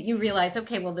deep, you realize,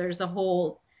 okay, well, there's a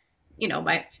whole,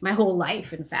 my whole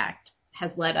life, in fact,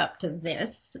 has led up to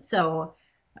this. So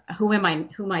who am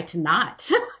I to not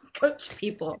coach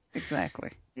people?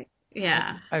 Exactly.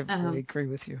 Yeah. I really agree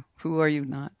with you. Who are you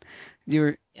not?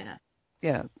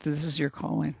 Yeah, this is your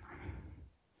calling.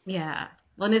 Yeah.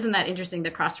 Well, and isn't that interesting, the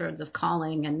crossroads of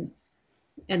calling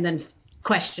and then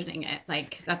questioning it?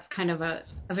 Like, that's kind of a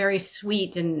very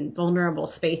sweet and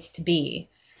vulnerable space to be.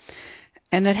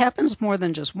 And it happens more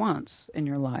than just once in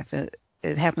your life.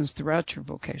 It happens throughout your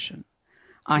vocation.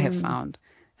 I have found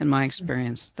in my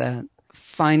experience that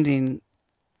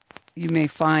you may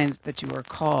find that you are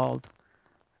called,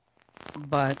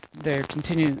 but there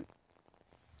continues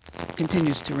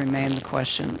to remain the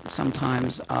question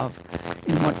sometimes of,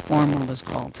 in what form will this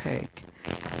call take?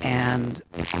 And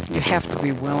you have to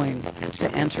be willing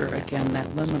to enter again that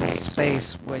liminal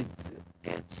space where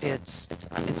it's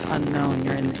unknown.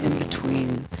 You're in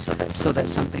between, so that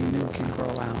something new can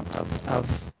grow out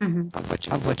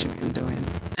of what you've been doing.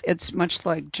 It's much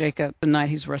like Jacob the night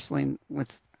he's wrestling with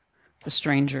the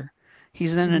stranger.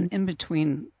 He's in an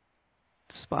in-between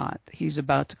spot. He's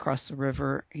about to cross the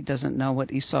river. He doesn't know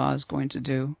what Esau is going to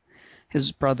do.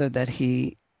 His brother that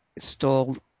he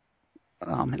stole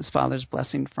his father's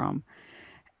blessing from.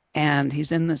 And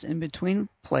he's in this in-between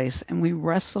place, and we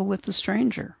wrestle with the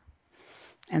stranger.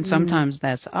 And sometimes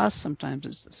that's us, sometimes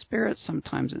it's the Spirit,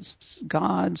 sometimes it's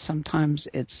God, sometimes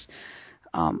it's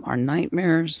our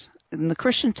nightmares. In the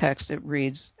Christian text, it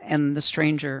reads, and the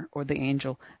stranger or the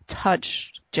angel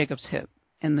touched Jacob's hip.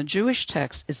 In the Jewish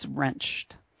text, it's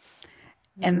wrenched.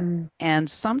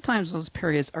 And sometimes those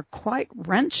periods are quite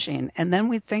wrenching, and then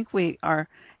we think we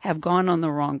have gone on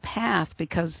the wrong path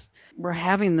because we're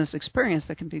having this experience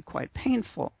that can be quite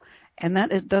painful. And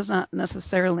that it does not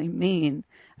necessarily mean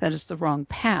that it's the wrong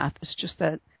path. It's just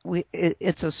that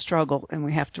it's a struggle, and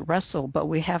we have to wrestle. But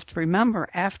we have to remember,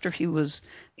 after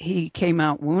he came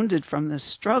out wounded from this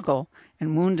struggle,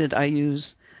 and wounded I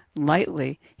use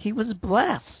lightly, he was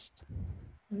blessed,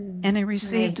 and he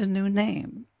received a new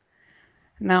name.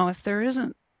 Now, if there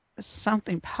isn't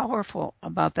something powerful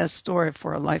about that story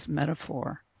for a life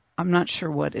metaphor, I'm not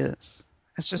sure what is.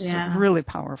 It's just a really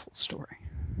powerful story.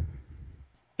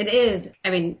 It is.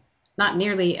 I mean, not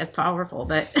nearly as powerful,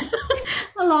 but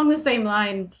along the same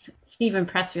lines, Stephen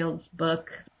Pressfield's book,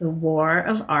 The War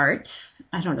of Art,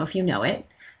 I don't know if you know it,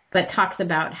 but talks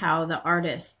about how the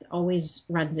artist always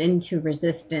runs into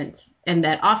resistance, and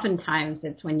that oftentimes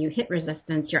it's when you hit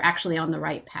resistance, you're actually on the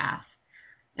right path.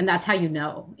 And that's how you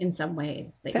know, in some ways,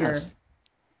 that you're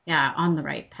on the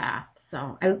right path.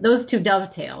 So those two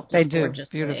dovetail. They do,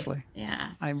 beautifully.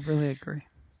 Yeah. I really agree.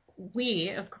 We,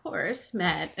 of course,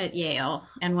 met at Yale,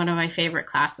 and one of my favorite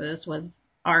classes was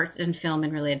Art and Film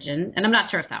and Religion. And I'm not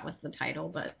sure if that was the title,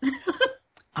 but...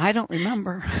 I don't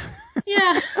remember.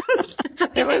 Yeah.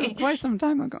 It was quite some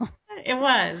time ago. It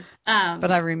was.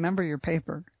 But I remember your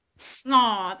paper.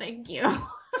 Oh, thank you.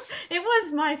 It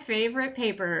was my favorite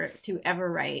paper to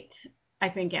ever write, I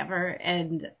think ever,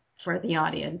 and for the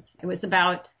audience. It was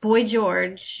about Boy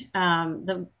George.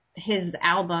 His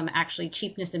album, actually,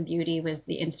 Cheapness and Beauty, was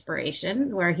the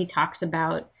inspiration, where he talks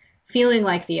about feeling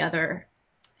like the other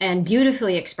and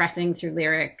beautifully expressing through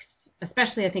lyrics,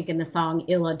 especially I think in the song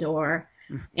Il Adore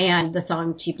and the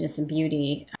song Cheapness and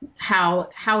Beauty, how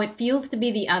it feels to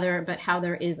be the other, but how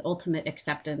there is ultimate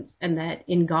acceptance, and that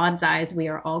in God's eyes we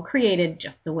are all created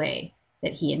just the way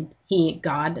that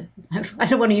God, I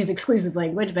don't want to use exclusive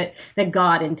language, but that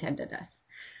God intended us.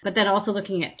 But then also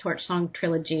looking at Torch Song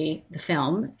Trilogy, the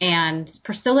film, and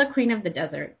Priscilla, Queen of the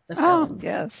Desert, the film. Oh,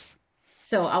 yes.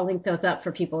 So I'll link those up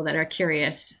for people that are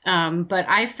curious. But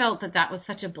I felt that was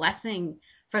such a blessing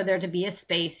for there to be a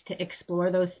space to explore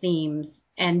those themes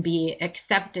and be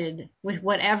accepted with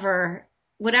whatever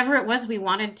whatever it was we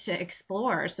wanted to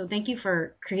explore. So thank you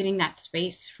for creating that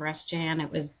space for us, Jan.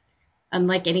 It was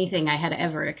unlike anything I had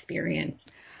ever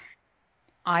experienced.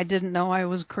 I didn't know I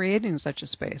was creating such a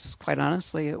space. Quite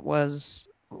honestly, it was,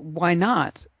 why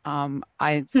not?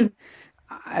 I've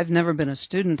never been a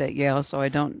student at Yale, so I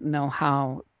don't know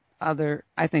how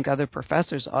I think other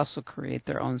professors also create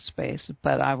their own space,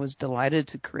 but I was delighted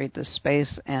to create this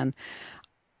space, and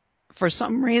for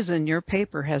some reason your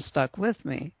paper has stuck with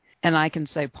me, and I can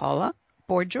say, Paula,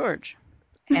 Boy George.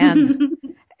 And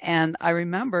and I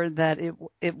remember that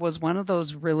it was one of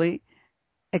those really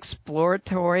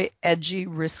exploratory, edgy,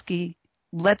 risky,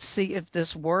 let's see if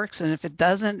this works, and if it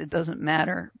doesn't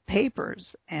matter,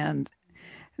 papers. And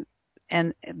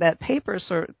that paper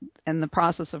and the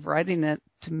process of writing it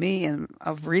to me and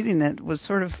of reading it was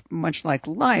sort of much like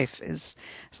life. It's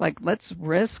like, let's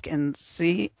risk and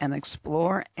see and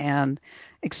explore and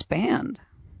expand.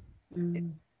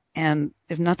 Mm. And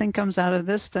if nothing comes out of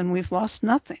this, then we've lost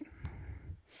nothing.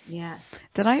 Yeah.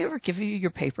 Did I ever give you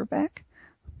your paper back?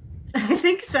 I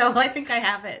think so. I think I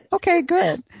have it. Okay,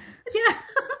 good.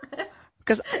 Yeah.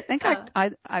 Because I think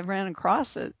I ran across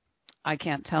it. I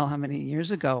can't tell how many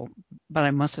years ago, but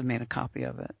I must have made a copy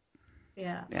of it.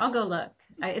 Yeah. I'll go look.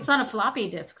 It's on a floppy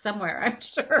disk somewhere, I'm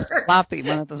sure. Floppy,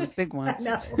 one of those big ones. I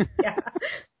know. Yeah.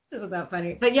 This is that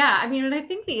funny. But yeah, I mean, and I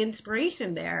think the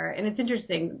inspiration there, and it's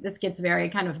interesting, this gets very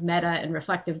kind of meta and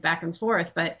reflective back and forth,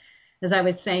 but as I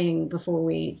was saying before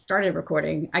we started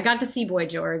recording, I got to see Boy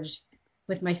George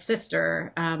with my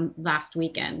sister last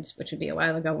weekend, which would be a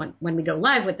while ago when we go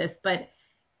live with this, but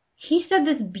he said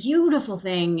this beautiful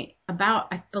thing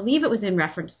about, I believe it was in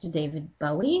reference to David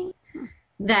Bowie,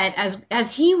 that as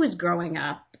he was growing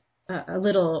up, a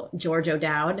little George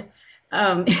O'Dowd,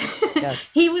 yes.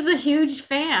 He was a huge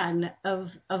fan of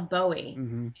Bowie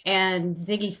and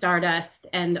Ziggy Stardust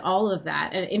and all of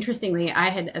that. And interestingly, I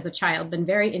had, as a child, been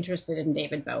very interested in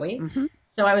David Bowie.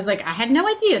 So I was like, I had no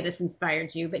idea this inspired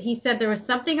you. But he said there was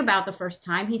something about the first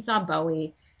time he saw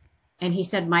Bowie, and he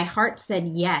said, my heart said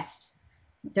yes.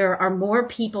 There are more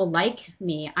people like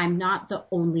me. I'm not the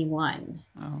only one.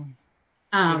 Oh.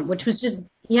 Which was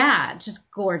just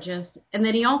gorgeous. And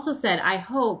then he also said, I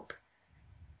hope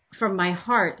from my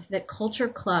heart that Culture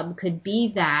Club could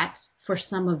be that for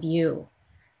some of you.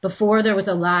 Before there was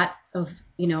a lot of,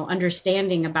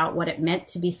 understanding about what it meant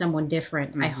to be someone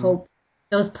different. I hope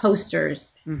those posters,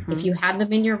 if you had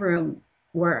them in your room,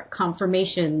 were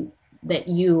confirmation that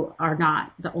you are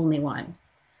not the only one.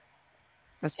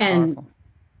 That's powerful.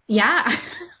 Yeah.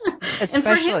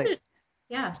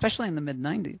 Especially in the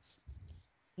mid-90s.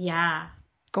 Yeah.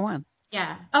 Go on.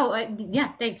 Yeah. Oh,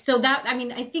 yeah, thanks. So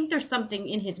I think there's something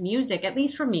in his music, at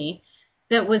least for me,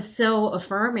 that was so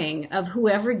affirming of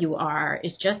whoever you are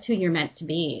is just who you're meant to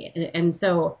be. And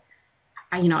so,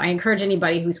 I encourage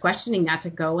anybody who's questioning that to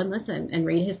go and listen and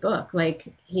read his book.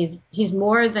 Like, he's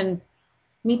more than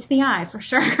meets the eye, for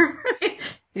sure.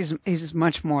 He's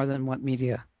much more than what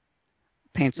media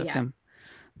paints of him.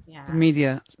 Yeah. The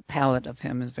media palette of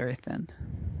him is very thin.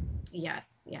 Yes,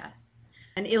 yes.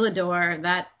 And Illador,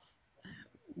 that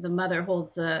the mother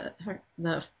holds the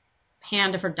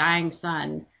hand of her dying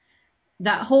son.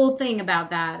 That whole thing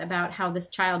about how this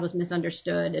child was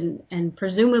misunderstood and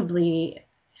presumably,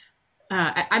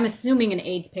 I'm assuming an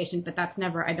AIDS patient, but that's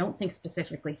never, I don't think,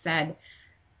 specifically said.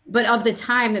 But of the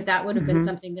time that would have been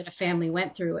something that a family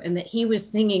went through, and that he was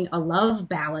singing a love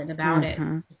ballad about it.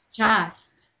 It's just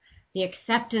the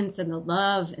acceptance and the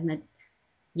love and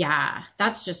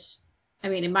that's just,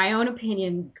 in my own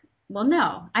opinion, well,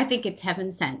 no, I think it's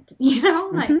heaven sent,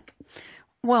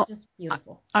 well, just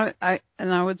beautiful. I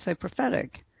would say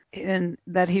prophetic in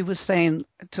that he was saying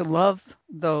to love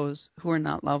those who are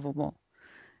not lovable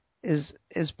is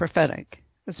prophetic,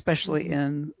 especially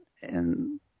in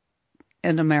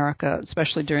America,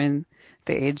 especially during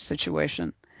the AIDS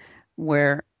situation,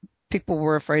 where people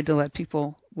were afraid to let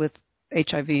people with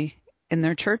HIV in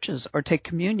their churches or take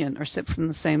communion or sip from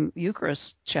the same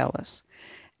Eucharist chalice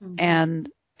and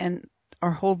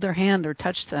or hold their hand or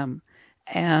touch them.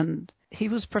 And he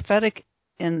was prophetic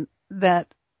in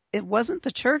that it wasn't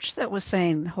the church that was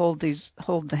saying hold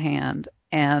the hand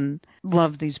and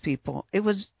love these people. It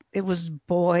was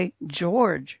Boy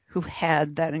George who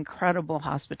had that incredible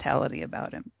hospitality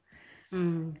about him.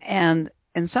 And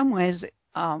in some ways,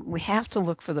 we have to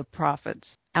look for the prophets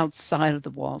outside of the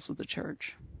walls of the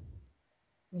church.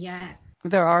 Yes.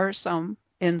 There are some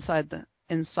inside,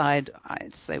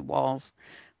 I'd say, walls.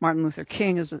 Martin Luther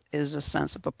King is a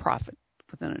sense of a prophet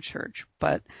within a church,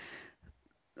 but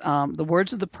the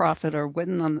words of the prophet are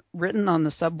written on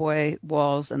the subway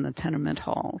walls and the tenement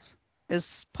halls. Is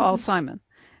Paul Simon,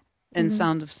 in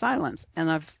Sound of Silence. And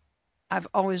I've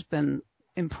always been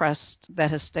impressed, that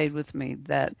has stayed with me,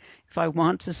 that if I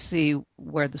want to see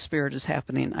where the spirit is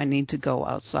happening, I need to go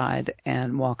outside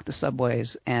and walk the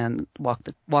subways and walk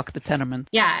the tenements.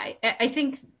 Yeah, I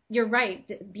think you're right.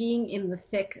 Being in the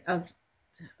thick of,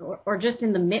 or just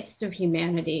in the midst of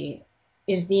humanity,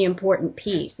 is the important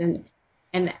piece. And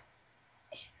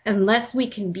unless we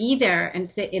can be there and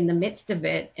sit in the midst of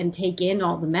it and take in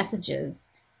all the messages,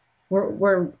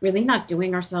 we're really not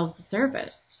doing ourselves a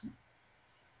service.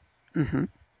 Mm-hmm.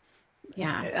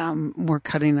 Yeah. We're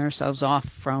cutting ourselves off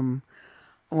from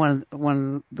one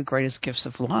of the greatest gifts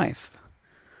of life,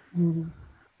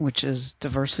 which is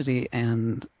diversity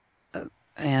and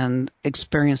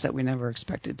experience that we never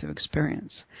expected to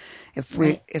experience. If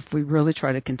we really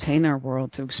try to contain our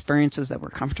world to experiences that we're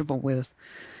comfortable with,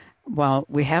 well,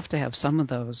 we have to have some of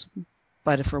those.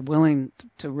 But if we're willing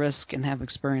to risk and have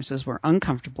experiences we're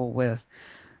uncomfortable with,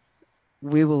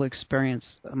 we will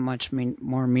experience a much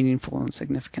more meaningful and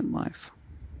significant life.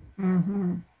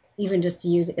 Mm-hmm. Even just to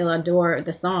use Il Adore,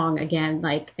 the song, again,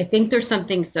 like, I think there's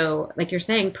something so, like you're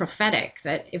saying, prophetic,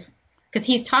 that because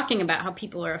he's talking about how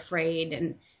people are afraid,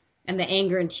 and the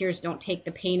anger and tears don't take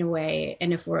the pain away.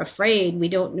 And if we're afraid, we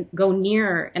don't go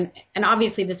near. And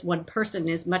obviously this one person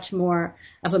is much more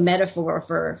of a metaphor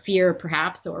for fear,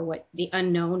 perhaps, or what the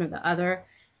unknown or the other.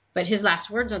 But his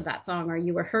last words of that song are,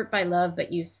 "You were hurt by love,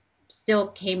 but you still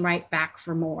came right back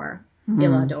for more."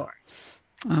 Il Adore.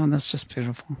 Oh, that's just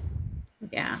beautiful.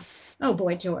 Yeah. Oh,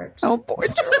 Boy George. Oh, Boy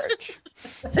George.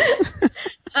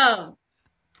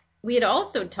 We had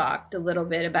also talked a little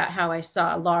bit about how I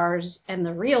saw Lars and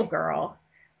the Real Girl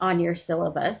on your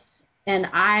syllabus, and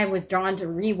I was drawn to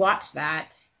rewatch that.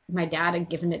 My dad had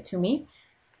given it to me,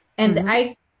 and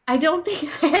I don't think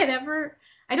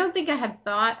I had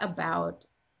thought about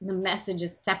the message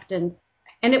acceptance,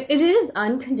 and it is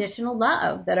unconditional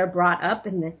love that are brought up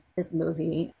in this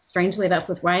movie. Strangely enough,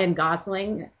 with Ryan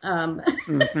Gosling.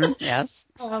 Yes.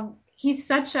 He's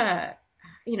such a,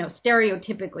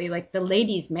 stereotypically like the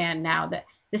ladies' man now, that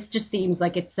this just seems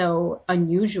like it's so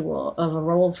unusual of a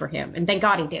role for him. And thank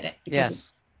God he did it.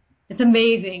 Yes. It's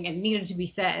amazing and needed to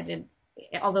be said. And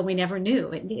although we never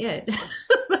knew, it did.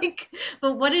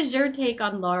 But what is your take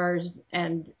on Lars?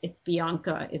 And it's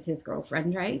Bianca is his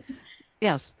girlfriend, right?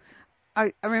 Yes.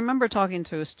 I remember talking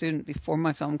to a student before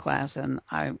my film class, and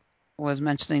I was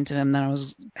mentioning to him that I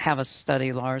have a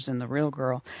study Lars and the Real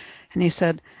Girl, and he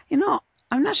said,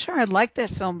 I'm not sure I liked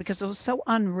that film because it was so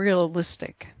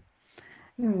unrealistic.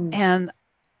 And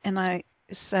I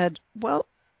said, well,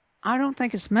 I don't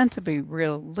think it's meant to be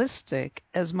realistic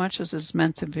as much as it's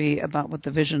meant to be about what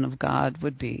the vision of God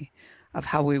would be, of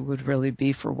how we would really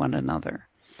be for one another.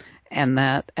 And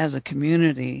that as a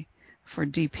community, for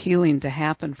deep healing to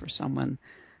happen for someone,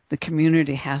 the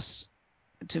community has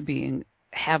to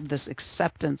have this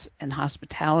acceptance and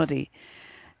hospitality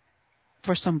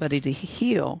for somebody to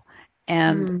heal.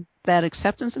 And that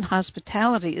acceptance and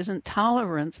hospitality isn't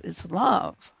tolerance, it's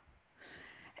love.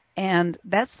 And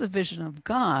that's the vision of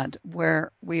God,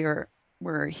 where we're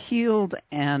healed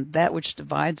and that which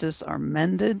divides us are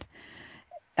mended,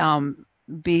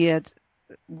 be it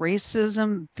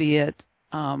racism, be it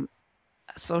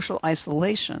social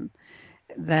isolation.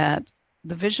 That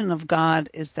the vision of God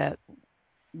is that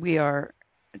we are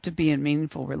to be in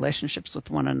meaningful relationships with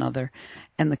one another,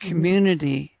 and the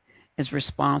community is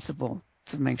responsible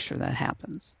to make sure that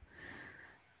happens.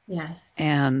 Yes.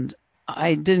 And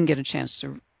I didn't get a chance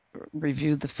to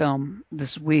review the film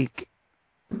this week,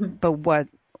 but what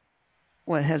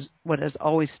has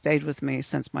always stayed with me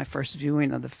since my first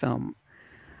viewing of the film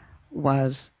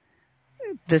was,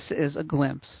 this is a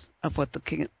glimpse of what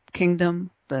the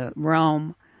kingdom, the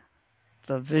realm,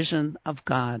 the vision of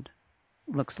God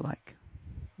looks like.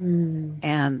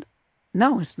 And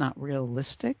no, it's not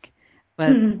realistic,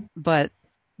 but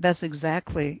that's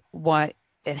exactly why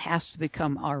it has to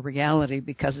become our reality,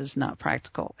 because it's not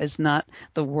practical. It's not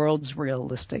the world's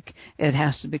realistic. It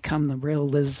has to become the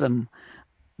realism,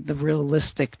 the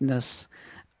realisticness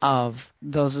of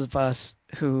those of us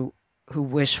who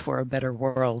wish for a better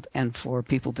world and for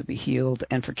people to be healed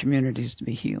and for communities to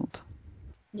be healed.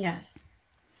 Yes.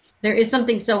 There is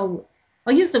something so,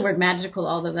 I'll use the word magical,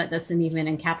 although that doesn't even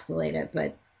encapsulate it,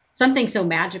 but something so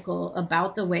magical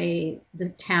about the way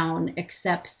the town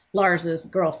accepts Lars's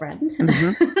girlfriend.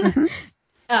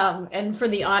 And for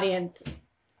the audience,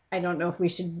 I don't know if we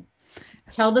should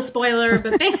tell the spoiler,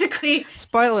 but basically...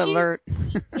 Spoiler alert.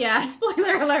 Yeah,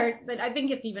 spoiler alert. But I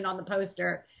think it's even on the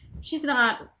poster. She's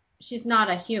not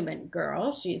a human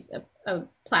girl. She's a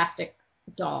plastic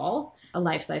doll, a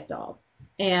life-size doll.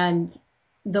 And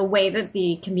the way that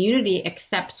the community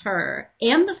accepts her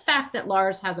and the fact that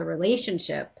Lars has a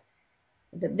relationship,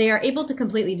 that they are able to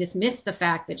completely dismiss the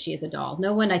fact that she is a doll.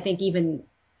 No one, I think, even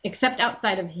except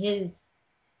outside of his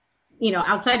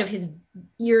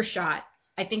earshot,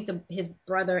 I think his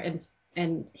brother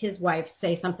and his wife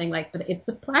say something like, but it's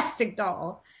a plastic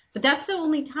doll. But that's the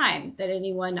only time that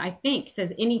anyone, I think,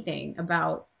 says anything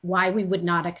about why we would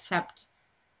not accept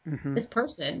this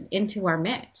person into our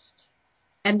midst.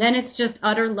 And then it's just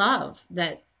utter love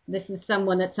that this is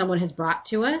someone has brought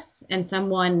to us and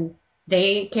someone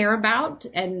they care about.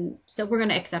 And so we're going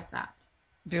to accept that.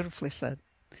 Beautifully said.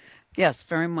 Yes,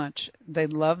 very much. They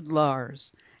loved Lars.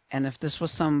 And if this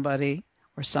was somebody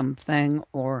or something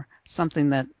or something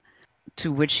that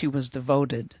to which he was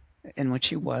devoted, in which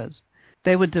he was,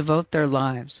 they would devote their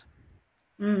lives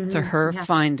to her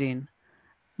finding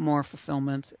more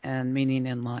fulfillment and meaning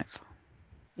in life.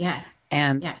 Yes.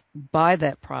 And by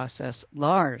that process,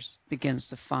 Lars begins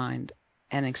to find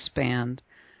and expand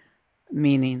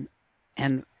meaning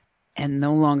and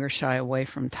no longer shy away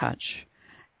from touch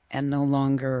and no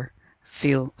longer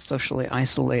feel socially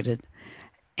isolated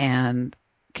and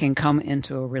can come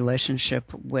into a relationship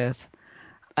with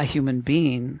a human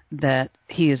being that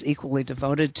he is equally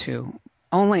devoted to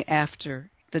only after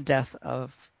the death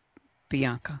of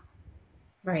Bianca.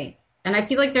 Right. And I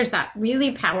feel like there's that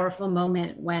really powerful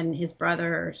moment when his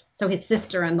brother, so his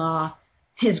sister-in-law,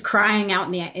 is crying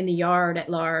out in the yard at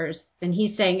Lars, and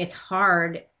he's saying it's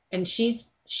hard, and she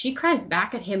cries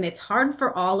back at him, it's hard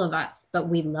for all of us, but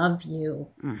we love you.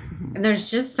 Mm-hmm. And there's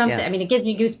just something, I mean, it gives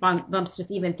me goosebumps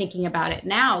just even thinking about it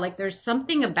now. Like, there's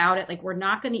something about it, like, we're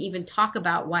not going to even talk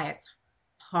about why it's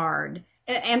hard.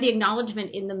 And the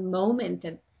acknowledgement in the moment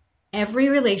that every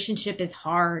relationship is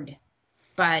hard,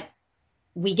 but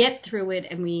we get through it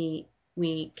and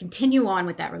we continue on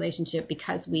with that relationship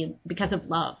because of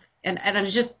love. And I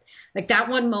was just like, that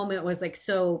one moment was like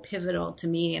so pivotal to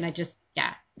me, and I just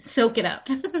soak it up.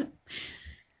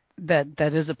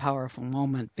 That is a powerful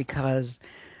moment, because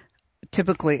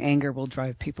typically anger will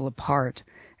drive people apart,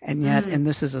 and yet and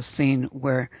this is a scene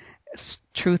where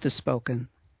truth is spoken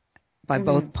by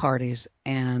both parties,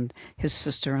 and his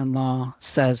sister-in-law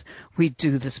says, we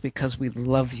do this because we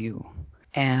love you.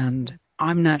 And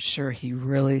I'm not sure he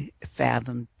really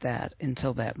fathomed that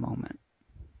until that moment.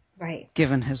 Right.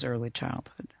 Given his early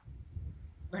childhood.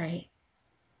 Right.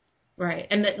 Right.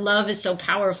 And that love is so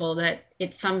powerful that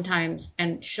it sometimes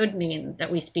and should mean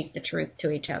that we speak the truth to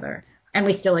each other and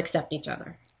we still accept each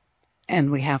other.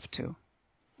 And we have to.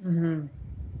 I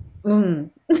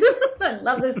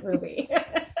love this movie.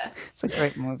 It's a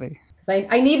great movie.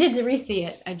 I needed to re-see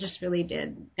it. I just really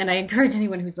did. And I encourage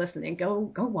anyone who's listening,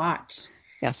 go watch.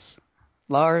 Yes.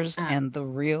 Lars and the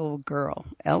Real Girl.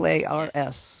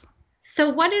 Lars. So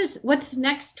what's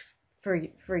next for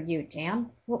you,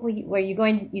 Jan?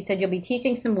 You said you'll be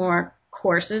teaching some more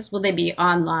courses. Will they be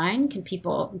online? Can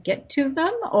people get to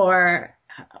them, or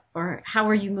how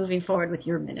are you moving forward with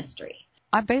your ministry?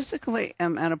 I basically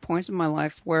am at a point in my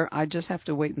life where I just have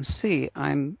to wait and see.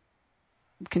 I'm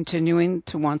continuing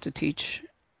to want to teach,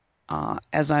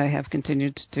 as I have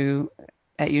continued to do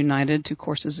at United, 2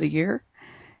 courses a year.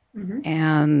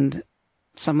 And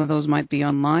some of those might be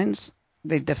online.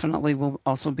 They definitely will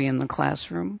also be in the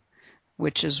classroom,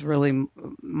 which is really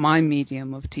my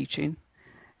medium of teaching.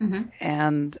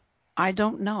 And I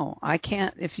don't know. I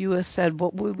can't, if you had said,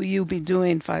 what will you be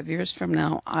doing 5 years from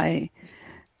now? I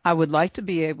would like to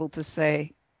be able to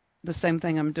say the same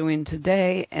thing I'm doing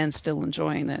today and still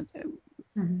enjoying it.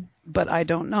 But I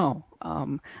don't know.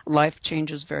 Life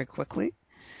changes very quickly.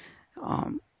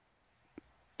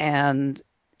 And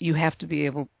you have to be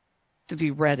able to be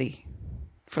ready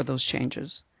for those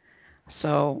changes.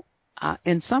 So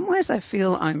in some ways, I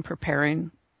feel I'm preparing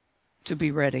to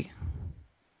be ready.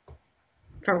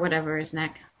 For whatever is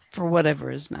next. For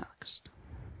whatever is next.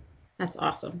 That's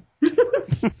awesome.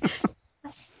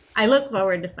 I look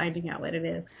forward to finding out what it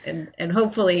is. And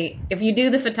hopefully, if you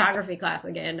do the photography class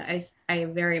again, I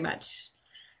very much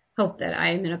hope that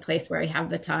I'm in a place where I have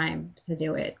the time to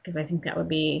do it, because I think that would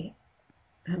be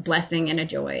a blessing and a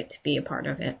joy to be a part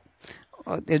of it.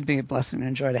 Well, it'd be a blessing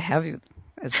and a joy to have you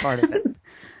as part of it.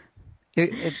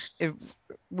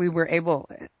 We were able,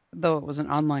 though it was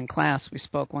an online class, we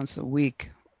spoke once a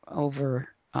week over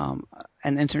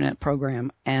an internet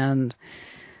program, and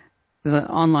the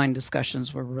online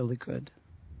discussions were really good.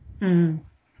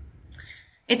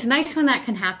 It's nice when that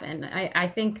can happen. I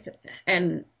think,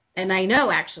 and I know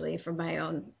actually from my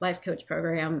own life coach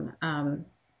program,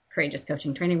 Courageous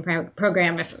Coaching Training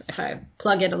Program, if I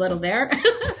plug it a little there,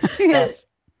 yes.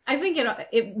 I think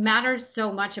it matters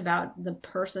so much about the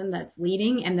person that's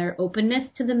leading and their openness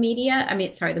to the media.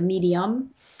 The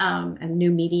medium and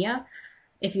new media.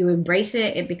 If you embrace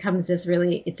it, it becomes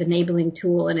it's enabling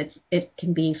tool, and it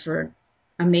can be for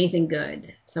amazing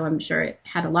good. So I'm sure it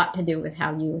had a lot to do with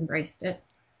how you embraced it.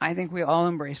 I think we all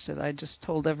embraced it. I just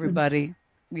told everybody,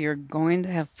 you're going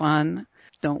to have fun.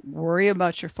 Don't worry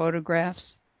about your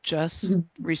photographs. Just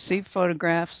receive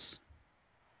photographs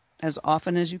as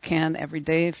often as you can, every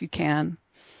day if you can,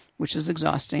 which is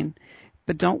exhausting.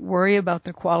 But don't worry about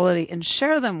their quality, and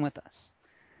share them with us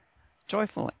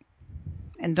joyfully.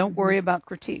 And don't worry about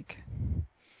critique.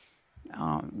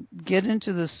 Get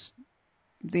into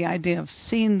the idea of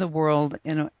seeing the world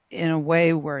in a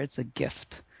way where it's a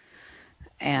gift.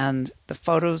 And the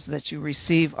photos that you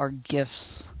receive are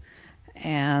gifts,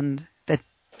 and that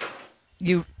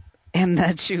you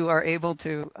are able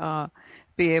to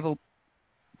be able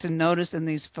to notice in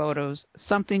these photos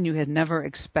something you had never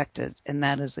expected, and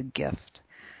that is a gift.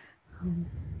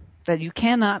 That you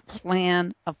cannot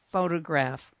plan a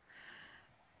photograph.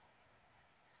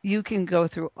 You can go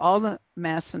through all the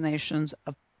machinations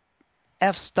of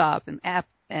f-stop and app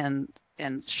and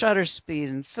shutter speed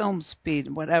and film speed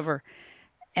and whatever,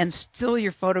 and still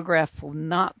your photograph will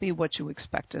not be what you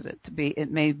expected it to be.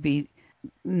 It may be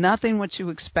nothing what you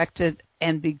expected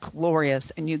and be glorious,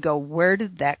 and you go, where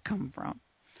did that come from?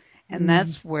 And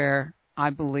that's where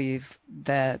I believe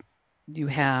that you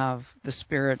have the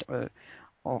spirit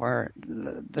or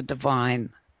the divine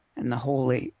and the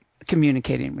holy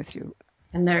communicating with you.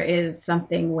 And there is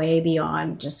something way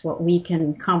beyond just what we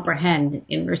can comprehend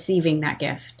in receiving that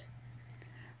gift.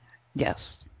 Yes.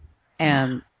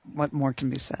 And what more can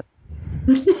be said?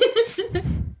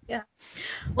 Yeah.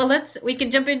 Well, we can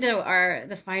jump into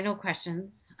the final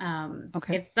questions.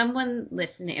 Okay. If someone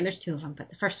listening, and there's two of them, but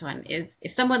the first one is,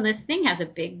 if someone listening has a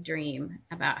big dream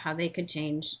about how they could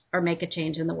change or make a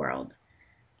change in the world,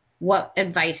 what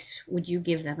advice would you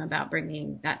give them about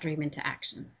bringing that dream into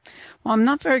action? Well, I'm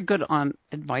not very good on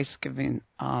advice giving.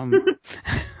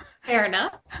 Fair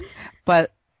enough.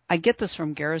 But I get this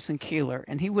from Garrison Keillor,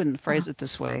 and he wouldn't phrase it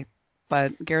this way,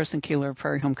 but Garrison Keillor,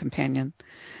 Prairie Home Companion,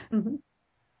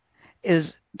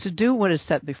 is to do what is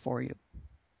set before you.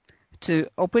 To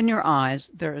open your eyes,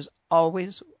 there is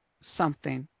always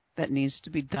something that needs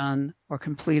to be done or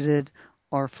completed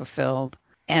or fulfilled.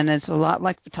 And it's a lot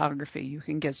like photography. You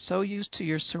can get so used to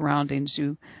your surroundings,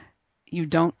 you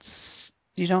don't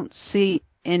see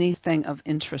anything of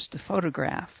interest to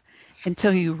photograph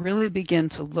until you really begin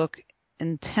to look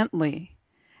intently,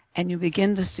 and you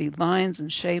begin to see lines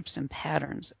and shapes and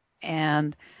patterns,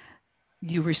 and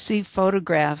you receive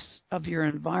photographs of your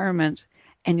environment,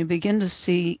 and you begin to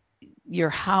see your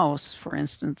house, for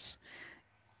instance,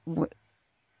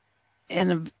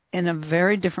 in a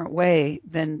very different way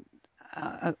than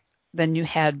you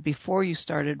had before you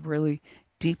started really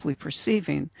deeply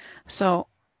perceiving. So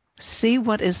see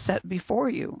what is set before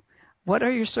you. What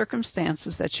are your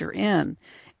circumstances that you're in?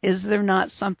 Is there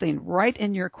not something right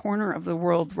in your corner of the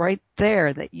world right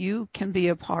there that you can be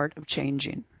a part of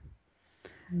changing?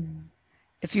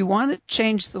 If you want to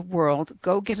change the world,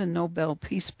 go get a Nobel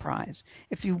Peace Prize.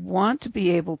 If you want to be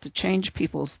able to change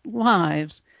people's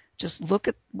lives, just look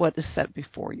at what is set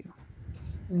before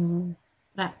you.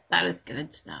 That is good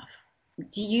stuff.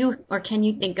 Do you, or can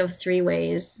you think of 3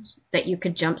 ways that you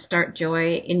could jumpstart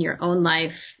joy in your own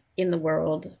life, in the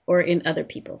world, or in other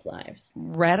people's lives?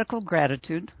 Radical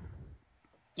gratitude.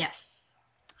 Yes.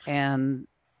 And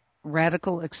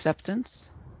radical acceptance.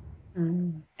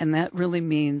 And that really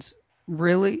means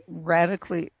really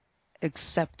radically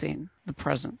accepting the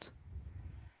present.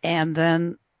 And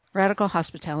then radical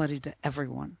hospitality to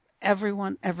everyone.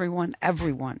 Everyone.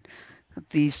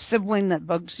 The sibling that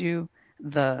bugs you,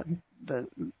 the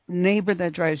neighbor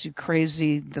that drives you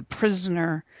crazy, the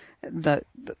prisoner, the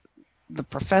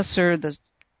professor, the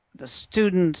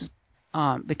student,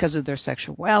 because of their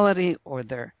sexuality or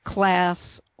their class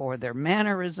or their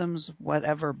mannerisms,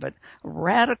 whatever, but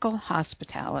radical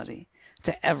hospitality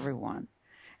to everyone.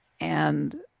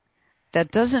 And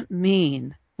that doesn't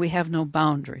mean we have no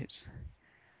boundaries,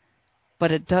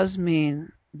 but it does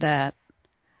mean that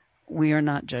we are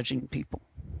not judging people.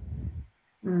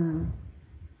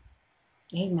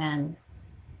 Amen.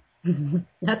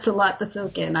 That's a lot to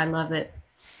soak in. I love it.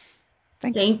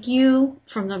 Thank you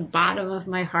from the bottom of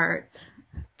my heart.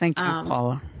 Thank you,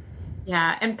 Paula.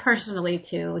 Yeah, and personally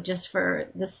too, just for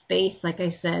the space, like I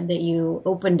said, that you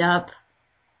opened up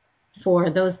for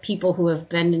those people who have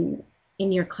been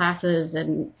in your classes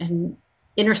and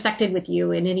intersected with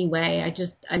you in any way.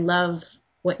 I love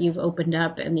what you've opened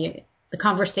up and the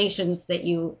conversations that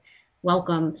you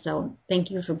welcome. So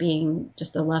thank you for being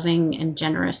just a loving and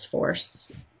generous force.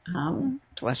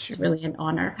 Bless you. It's really an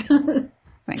honor.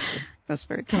 Thank you. That's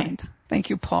very kind. Thank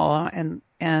you, Paula,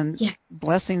 and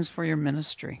blessings for your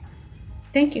ministry.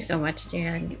 Thank you so much,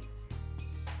 Jan.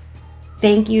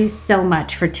 Thank you so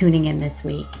much for tuning in this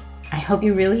week. I hope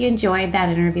you really enjoyed that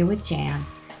interview with Jan.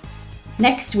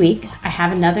 Next week, I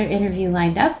have another interview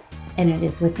lined up, and it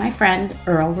is with my friend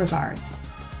Earl Rivard.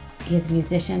 He is a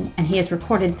musician, and he has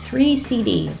recorded 3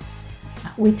 CDs.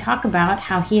 We talk about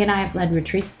how he and I have led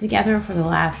retreats together for the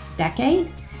last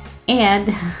decade,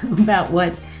 and about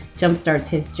what jumpstarts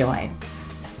his joy.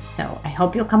 So I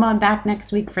hope you'll come on back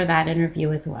next week for that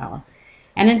interview as well.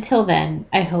 And until then,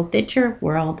 I hope that your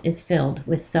world is filled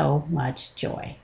with so much joy.